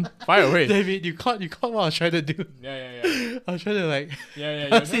turn, man. Fire away. David, you caught what I was trying to do. Yeah. I was trying to like You're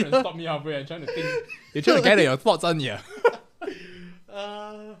trying to stop me halfway and trying to think. You're trying to gather your thoughts on here.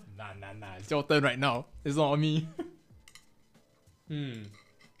 Nah. It's your turn right now. It's not on me.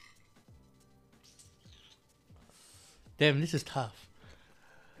 Damn, this is tough.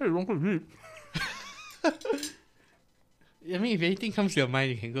 Hey, wrong for me. I mean, if anything comes to your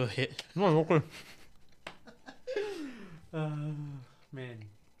mind, you can go ahead. No, it's okay. Man.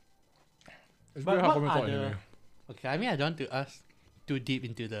 It's But very hard for what me to are talk the- anyway. Okay, I mean, I don't want to ask too deep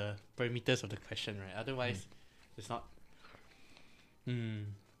into the parameters of the question, right? Otherwise, it's not.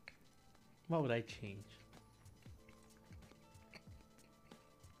 What would I change?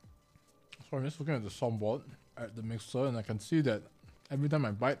 So I'm just looking at the soundboard at the mixer, and I can see that every time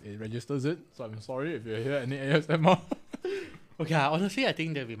I bite, it registers it. So I'm sorry if you hear any ASMR. Okay, honestly, I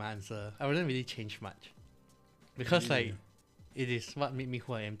think that'd be my answer. I wouldn't really change much. Because, like, it is what made me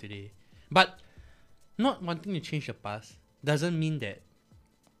who I am today. But not wanting to change the past doesn't mean that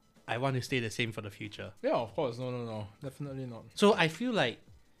I want to stay the same for the future. Yeah, of course. No. Definitely not. So I feel like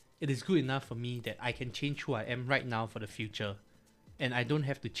it is good enough for me that I can change who I am right now for the future. And I don't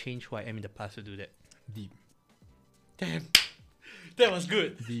have to change who I am in the past to do that. Deep. Damn. That was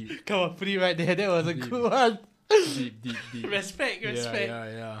good. Deep. Come on, put it right there. That was a Deep. good one. Deep. Respect.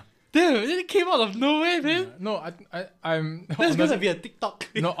 Yeah. Damn, it came out of nowhere, man. Yeah. No, I'm. That's gonna be a TikTok.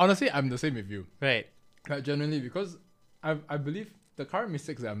 No, honestly, I'm the same with you. Right. Like, generally, because I believe the current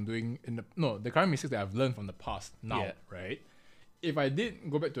mistakes that I'm doing the current mistakes that I've learned from the past now, Yeah. right? If I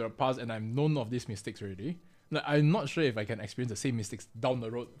did go back to the past and I've known of these mistakes already, like, I'm not sure if I can experience the same mistakes down the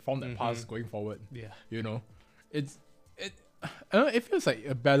road from that past going forward. Yeah. I don't know, it feels like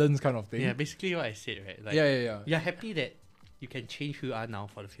a balance kind of thing. Yeah, basically what I said, right? Like, Yeah. you're happy that you can change who you are now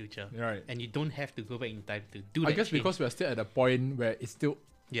for the future. Right. And you don't have to go back in time to do that I guess change. because we're still at a point where it's still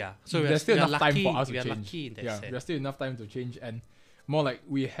Yeah. So there's still we are enough lucky, time for us we to are change. lucky in that Yeah, sense. there's still enough time to change, and more like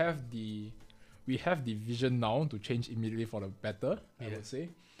we have the vision now to change immediately for the better. I Yeah. would say,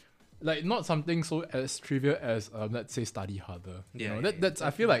 Like not something so as trivial as let's say study harder. That's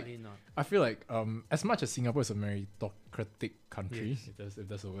I feel like as much as Singapore is a meritocratic country, if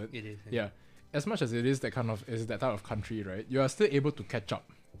that's a word. It is. Yeah. As much as it is that type of country, right? You are still able to catch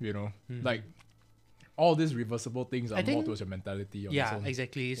up, Like all these reversible things are more towards your mentality. Yeah,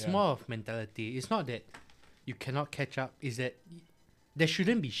 exactly. It's more of mentality. It's not that you cannot catch up, is that there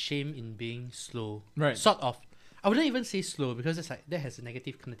shouldn't be shame in being slow. Right. Sort of. I wouldn't even say slow because it's like that has a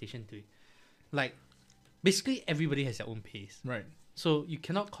negative connotation to it. Like basically everybody has their own pace. Right. So you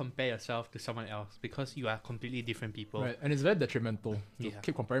cannot compare yourself to someone else because you are completely different people. Right. And it's very detrimental to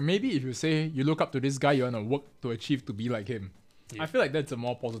keep comparing. Maybe if you say you look up to this guy, you want to work to achieve to be like him. Yeah. I feel like that's a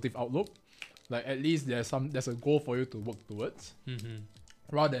more positive outlook. Like at least there's a goal for you to work towards.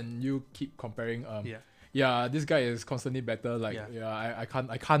 Rather than you keep comparing this guy is constantly better. Like I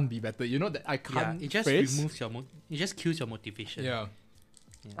can't be better. You know that I can't. It just removes it just kills your motivation. Yeah.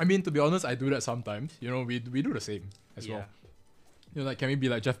 I mean, to be honest, I do that sometimes. We do the same as well. Like, can we be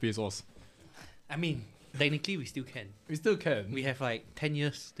like Jeff Bezos? I mean, technically we still can. We still can. We have like 10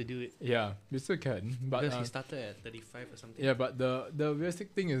 years to do it. Yeah, we still can. But because he started at 35 or something. Yeah, but the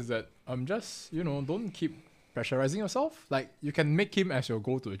realistic thing is that just don't keep pressurizing yourself. Like you can make him as your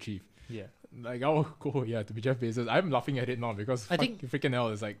goal to achieve. Yeah. Like our goal, to be Jeff Bezos. I'm laughing at it now because I think freaking hell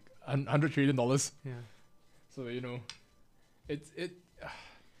is like $100 trillion. Yeah. So it's.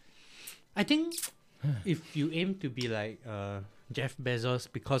 I think if you aim to be like Jeff Bezos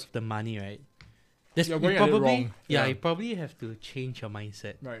because of the money, right? You're going at it wrong. Yeah, you probably have to change your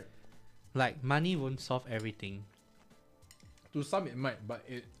mindset. Right. Like money won't solve everything. To some it might, but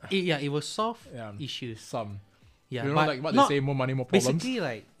it will solve issues. Some. Yeah, but like what they say, more money, more problems. Basically,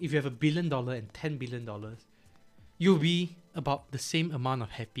 like if you have $1 billion and $10 billion, you'll be about the same amount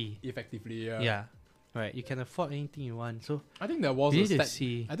of happy. Effectively, yeah. Yeah. Right, you can afford anything you want. So I think there was a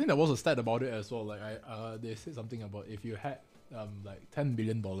stat. I think there was a stat about it as well. Like they said something about if you had like $10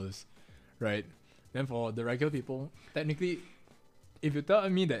 billion, right? Then for the regular people, technically, if you tell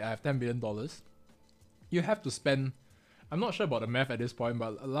me that I have $10 billion, you have to spend. I'm not sure about the math at this point,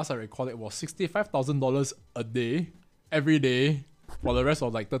 but last I recall it was $65,000 a day, every day, for the rest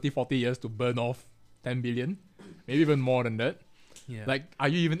of like 30-40 years to burn off 10 billion, maybe even more than that. Yeah. Like, are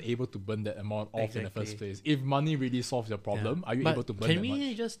you even able to burn that amount off in the first place? If money really solves your problem, are you able to burn that much? Can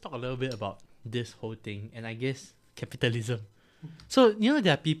we just talk a little bit about this whole thing? And I guess capitalism. So,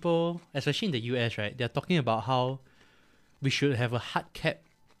 there are people, especially in the US, right? They're talking about how we should have a hard cap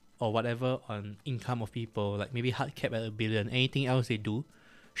or whatever on income of people. Like maybe hard cap at $1 billion. Anything else they do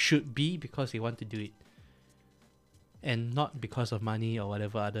should be because they want to do it. And not because of money or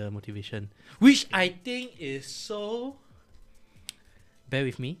whatever other motivation. Which I think is so... Bear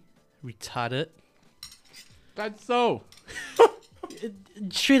with me. Retarded. That's so.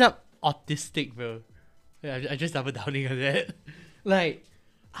 Straight up autistic, bro. I just double downing on that. Like,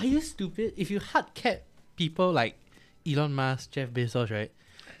 are you stupid? If you hard cap people like Elon Musk, Jeff Bezos, right?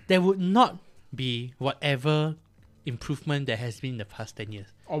 There would not be whatever improvement there has been in the past 10 years.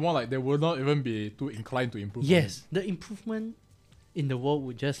 Or more like, they would not even be too inclined to improve. Yes, the improvement in the world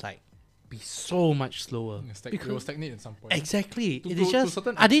would just like be so much slower. It will stagnate at some point. Exactly. It is just,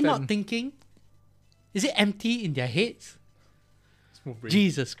 are they not thinking? Is it empty in their heads? Smooth brain.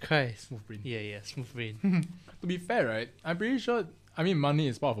 Jesus Christ. Smooth brain. Yeah, smooth brain. To be fair, right? I'm pretty sure, money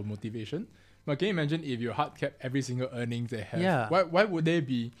is part of a motivation. But can you imagine if you hard cap every single earnings they have? Yeah. Why would they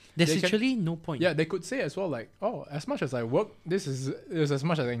be? There's literally no point. Yeah, they could say as well like, oh, as much as I work, this is as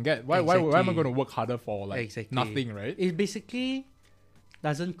much as I can get. Why am I going to work harder for like nothing, right? It basically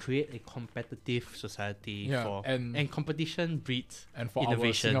doesn't create a competitive society and competition breeds and for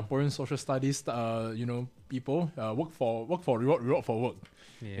innovation. Our Singaporean social studies people work for reward for work.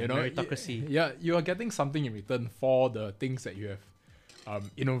 Yeah, meritocracy. You are getting something in return for the things that you have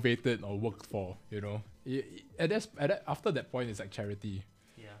innovated or worked for, after that point it's like charity.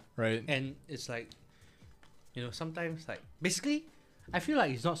 Yeah. Right? And it's like, sometimes like basically I feel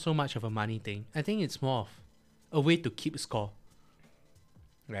like it's not so much of a money thing. I think it's more of a way to keep score.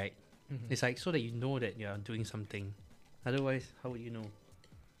 Right? Mm-hmm. It's like so that you know that you're doing something. Otherwise, how would you know?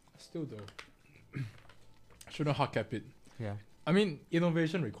 Still though. Shouldn't hard cap it. Yeah. I mean,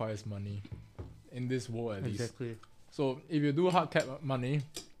 innovation requires money. In this world at least. Exactly. So if you do hard cap money,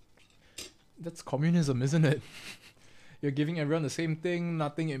 that's communism, isn't it? You're giving everyone the same thing,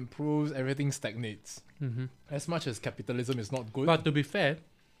 nothing improves, everything stagnates. Mm-hmm. As much as capitalism is not good. But to be fair,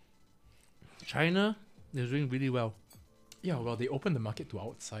 China is doing really well. Yeah, well, they open the market to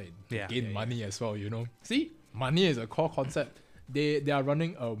outside to gain money as well, See, money is a core concept. They are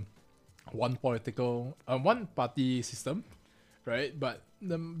running one party system, right? But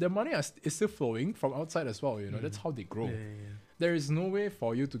the money is still flowing from outside as well. You know, that's how they grow. Yeah. There is no way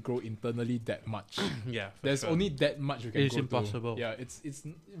for you to grow internally that much. Yeah. There's only that much you can It's grow impossible. to. Yeah, it's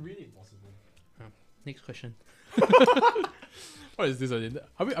really impossible. Next question. What is this?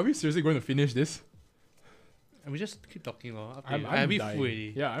 Are we seriously going to finish this? And we just keep talking. I'm I'll be dying. full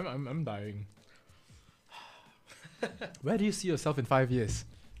already. Yeah, I'm dying. Where do you see yourself in 5 years?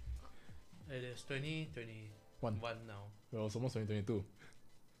 It is 2021 now. Well, it's almost 2022.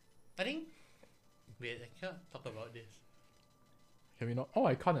 I think. Wait, I can't talk about this. Can we not? Oh,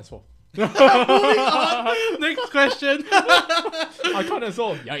 I can't as well. Moving on. Next question. I can't as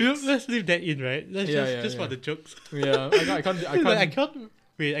well. Yikes. Let's leave that in, right? Let's just for the jokes. Yeah, I can't.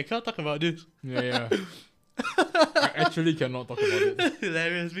 Wait, I can't talk about this. Yeah. I actually cannot talk about it. That's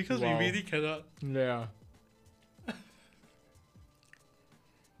hilarious because Wow. we really cannot. Yeah.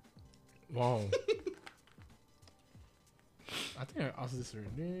 Wow. I think I asked this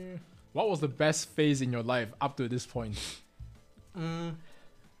already. What was the best phase in your life up to this point?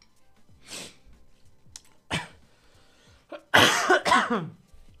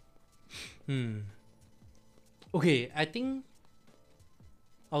 Okay, I think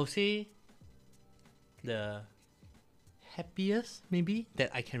I'll say the happiest maybe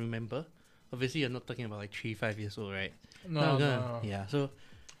that I can remember. Obviously, you're not talking about like 3-5 years old, right? No. Yeah, so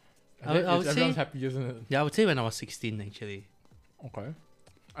I I would say everyone's happy, isn't it? I would say when I was 16 actually. Okay.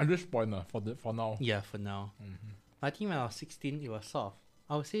 At this point, for now. Yeah, for now. Mm-hmm. I think when I was 16, it was soft.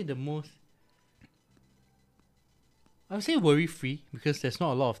 I would say I would say worry free because there's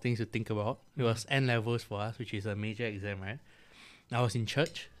not a lot of things to think about. It was N levels for us, which is a major exam, right? I was in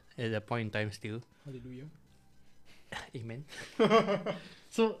church at that point in time still. Hallelujah. Amen.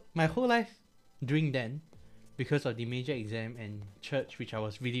 So my whole life during then, because of the major exam and church, which I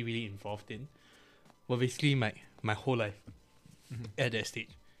was really, really involved in, were basically my whole life at that stage.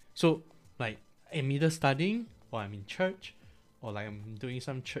 So like I'm either studying or I'm in church or like I'm doing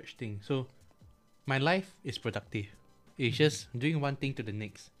some church thing. So my life is productive. It's just doing one thing to the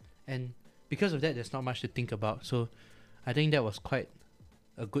next. And because of that, there's not much to think about. So I think that was quite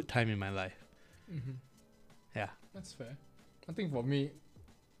a good time in my life. Mm-hmm. Yeah. That's fair. I think for me,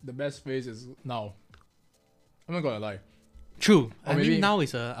 the best phase is now. I'm not gonna lie. True. Or I maybe- mean, now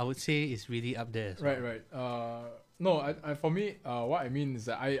I would say it's really up there. As well. Right. No, I for me, what I mean is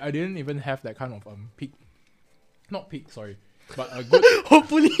that I didn't even have that kind of peak. Not peak, sorry. But a good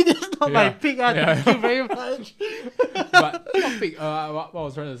Hopefully that's not my Yeah. pick. Yeah. Thank you very much. but not peak. What I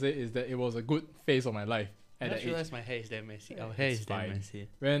was trying to say is that it was a good phase of my life I at just that age. realized my hair is damn messy. Our Yeah, hair it's is damn fine. messy.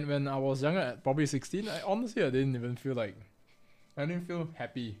 When I was younger, at probably 16, I didn't even feel like I didn't feel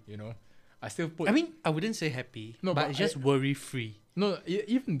happy, you know. I still put I mean, I wouldn't say happy, No, but but it's just worry free. no,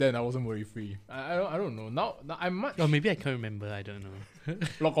 even then I wasn't worry free. I don't know. Now I'm much Or maybe I can't remember. I don't know.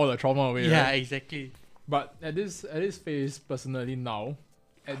 block all the trauma away. Yeah, Right? exactly. But at this phase, personally now,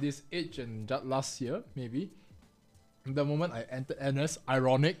 at this age and just last year maybe, the moment I entered NS,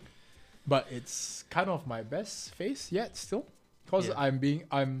 ironic, but it's kind of my best phase yet still, because Yeah.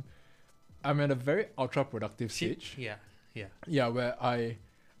 I'm at a very ultra productive stage. Yeah. Yeah, where I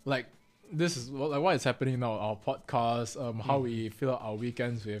like this is what is happening now. Our podcast, how we fill out our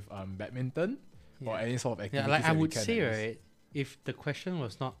weekends with badminton or any sort of activities. Yeah, like I that we would can say, at least. right, if the question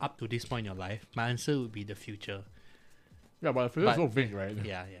was not up to this point in your life, my answer would be the future. Yeah, but I feel it's But- so vague, right?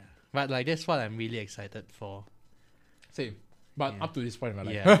 Yeah. But like that's what I'm really excited for. Same. But Yeah. up to this point in my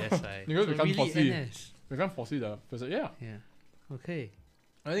life. Yeah, that's right. Because we So can't really foresee. NS. We can't foresee the person. Yeah. Yeah. Okay.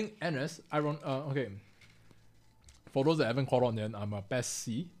 I think NS, okay. For those that haven't caught on then, I'm a PES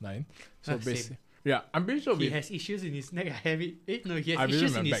C9. So Same. basically, yeah, I'm pretty sure He has issues in his neck. I have it. No, he I has really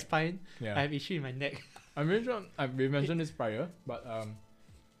issues in remember his back. spine. yeah. I have issue in my neck. I'm pretty sure we mentioned this prior, but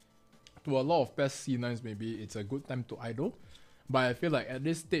to a lot of PES C9s, maybe it's a good time to idle. But I feel like at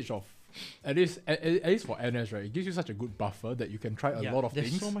this stage of, at least for NS, right, it gives you such a good buffer that you can try a lot of There's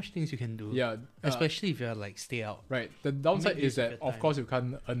things. so much things you can do. Yeah, Especially if you're like stay out. right. The downside Make is use of that, your of time. course, you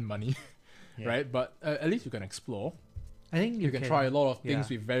can't earn money, Yeah. right? But at least you can explore. I think You can try a lot of things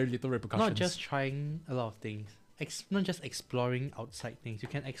yeah. with very little repercussions. Not just trying a lot of things. Not just exploring outside things. You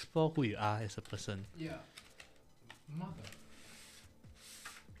can explore who you are as a person. Yeah. Mother.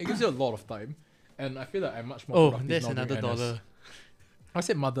 It gives you a lot of time, and I feel like I'm much more Oh, productive there's now another during NS. dollar. I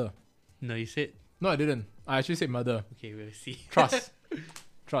said mother. No, you said No, I didn't. I actually said mother. okay. We'll see. Trust.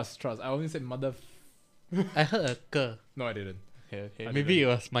 Trust. I only said mother. I heard a "k." No, I didn't. Okay. I Maybe it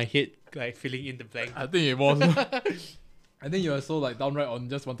was my head like filling in the blank. I think it was. I think you were so like downright on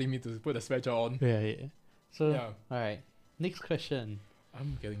just wanting me to put the special on. Yeah. So Yeah. all right. Next question.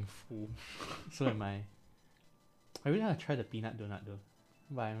 I'm getting full. So am I. I really want to try the peanut donut though.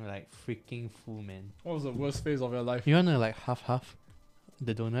 but I'm like freaking full, man. What was the worst phase of your life? You wanna like half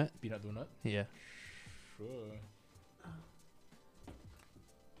the donut? Peanut donut? Yeah. Sure.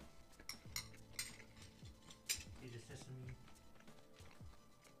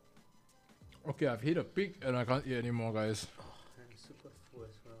 Okay, I've hit a peak and I can't eat anymore, guys. Oh, I'm super full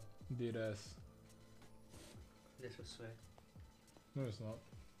as well. Dead ass. That's a swear. No, it's not.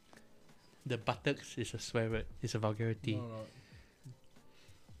 The buttocks is a swear word. It's a vulgarity. No, no.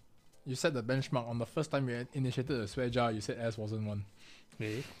 You set the benchmark on the first time you initiated the swear jar. You said ass wasn't one.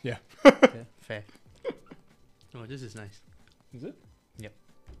 Really? Yeah. Yeah, fair. Oh, this is nice. Is it? Yep.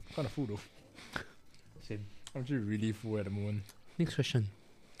 Kind of full though. Same. I'm actually really full at the moment. Next question.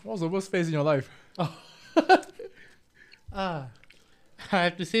 What was the worst phase in your life? I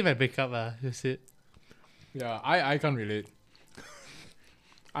have to say my breakup. That's it. Yeah, I can't relate.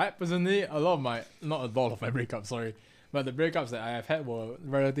 I personally, not a lot of my breakups, sorry. But the breakups that I have had were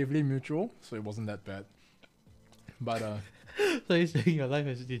relatively mutual, so it wasn't that bad. But So you're saying your life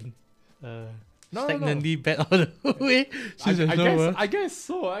has been no. stagnantly bad all the way? I guess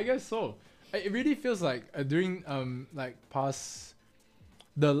so. It really feels like during like past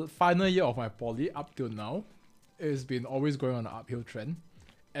the final year of my poly up till now, it's been always going on an uphill trend.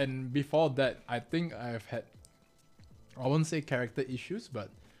 And before that, I think I've had, I won't say character issues, but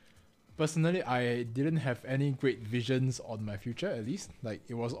personally, I didn't have any great visions on my future, at least. Like,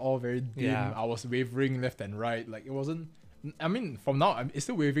 it was all very dim. Yeah. I was wavering left and right. Like, it wasn't, I mean, from now, it's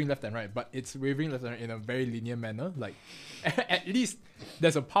still wavering left and right, but it's wavering left and right in a very linear manner. Like, at least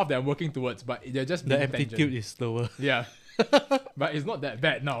there's a path that I'm working towards, but they're just the being amplitude tangent. is slower. Yeah. But it's not that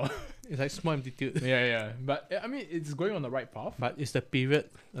bad now. It's like small amplitude. Yeah. But, I mean, it's going on the right path. But is the period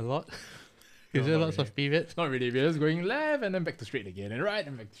a lot? Is No, there not lots really. of periods? Not really. We're just going left and then back to straight again, and right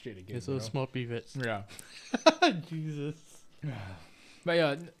and back to straight again. There's you those know? small periods. Yeah. Jesus. But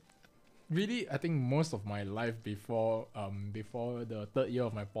yeah, really, I think most of my life before the third year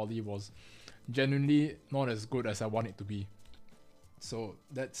of my poly was genuinely not as good as I want it to be. So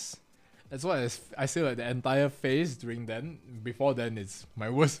that's why I say like the entire phase during then, before then, it's my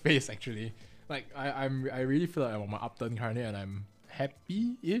worst phase actually. Like I really feel like I'm on my upturn currently, and I'm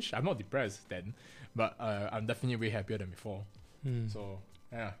happy-ish. I'm not depressed then, but I'm definitely way happier than before. So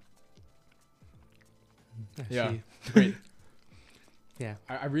yeah. I Yeah. see. Great. Yeah.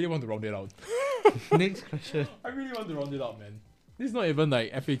 I really want to round it out. Next question. I really want to round it out, man. This is not even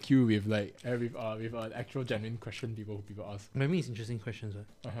like FAQ with like with an actual genuine question people ask. Maybe it's interesting questions. Right?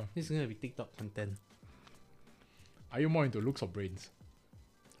 Uh-huh. This is gonna be TikTok content. Are you more into looks or brains?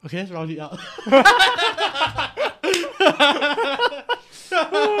 Okay, let's round it out.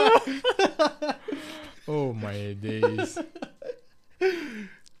 Oh my days.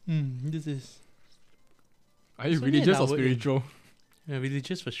 This is Are you So religious yeah, or now we're in- spiritual?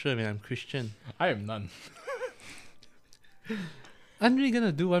 religious for sure, man. I'm Christian. I am none. I'm really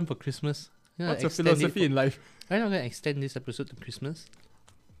gonna do one for Christmas. What's your philosophy in life? I'm not gonna extend this episode to Christmas.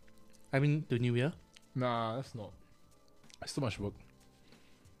 I mean to New Year. Nah, that's not. It's too much work.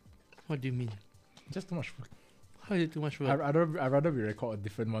 What do you mean? Just too much work. How is it too much work? I'd rather we record a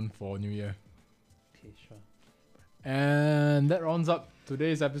different one for New Year. Okay, sure. And that rounds up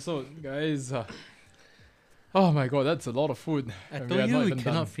today's episode, guys. Oh my god, that's a lot of food. I and told are you not we even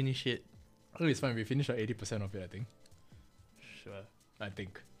cannot done. finish it. Oh, it's fine. We finished like 80% of it, I think. Sure. I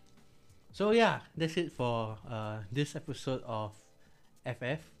think. So yeah, that's it for this episode of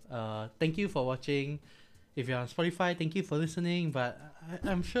FF. Thank you for watching. If you're on Spotify, thank you for listening. But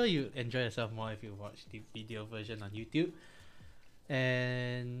I'm sure you enjoy yourself more if you watch the video version on YouTube.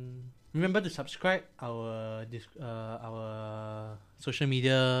 And remember to subscribe our social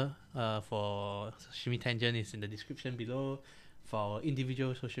media for Sashimi Tangent is in the description below. For our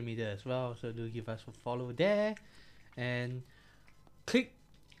individual social media as well. So do give us a follow there. And click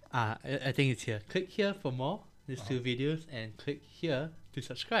I think it's here. Click here for more. These two videos, and click here to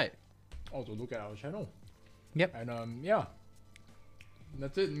subscribe. Also look at our channel. Yep. And yeah.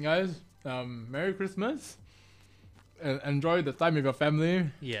 That's it, guys. Merry Christmas. And enjoy the time with your family.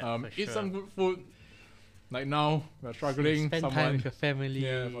 Yeah. For Eat sure. some good food. Like now, we're struggling. Spend time with your family.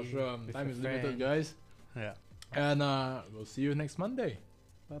 Yeah, for sure. with Time your is limited, friends. guys. Yeah. And we'll see you next Monday.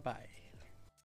 Bye bye.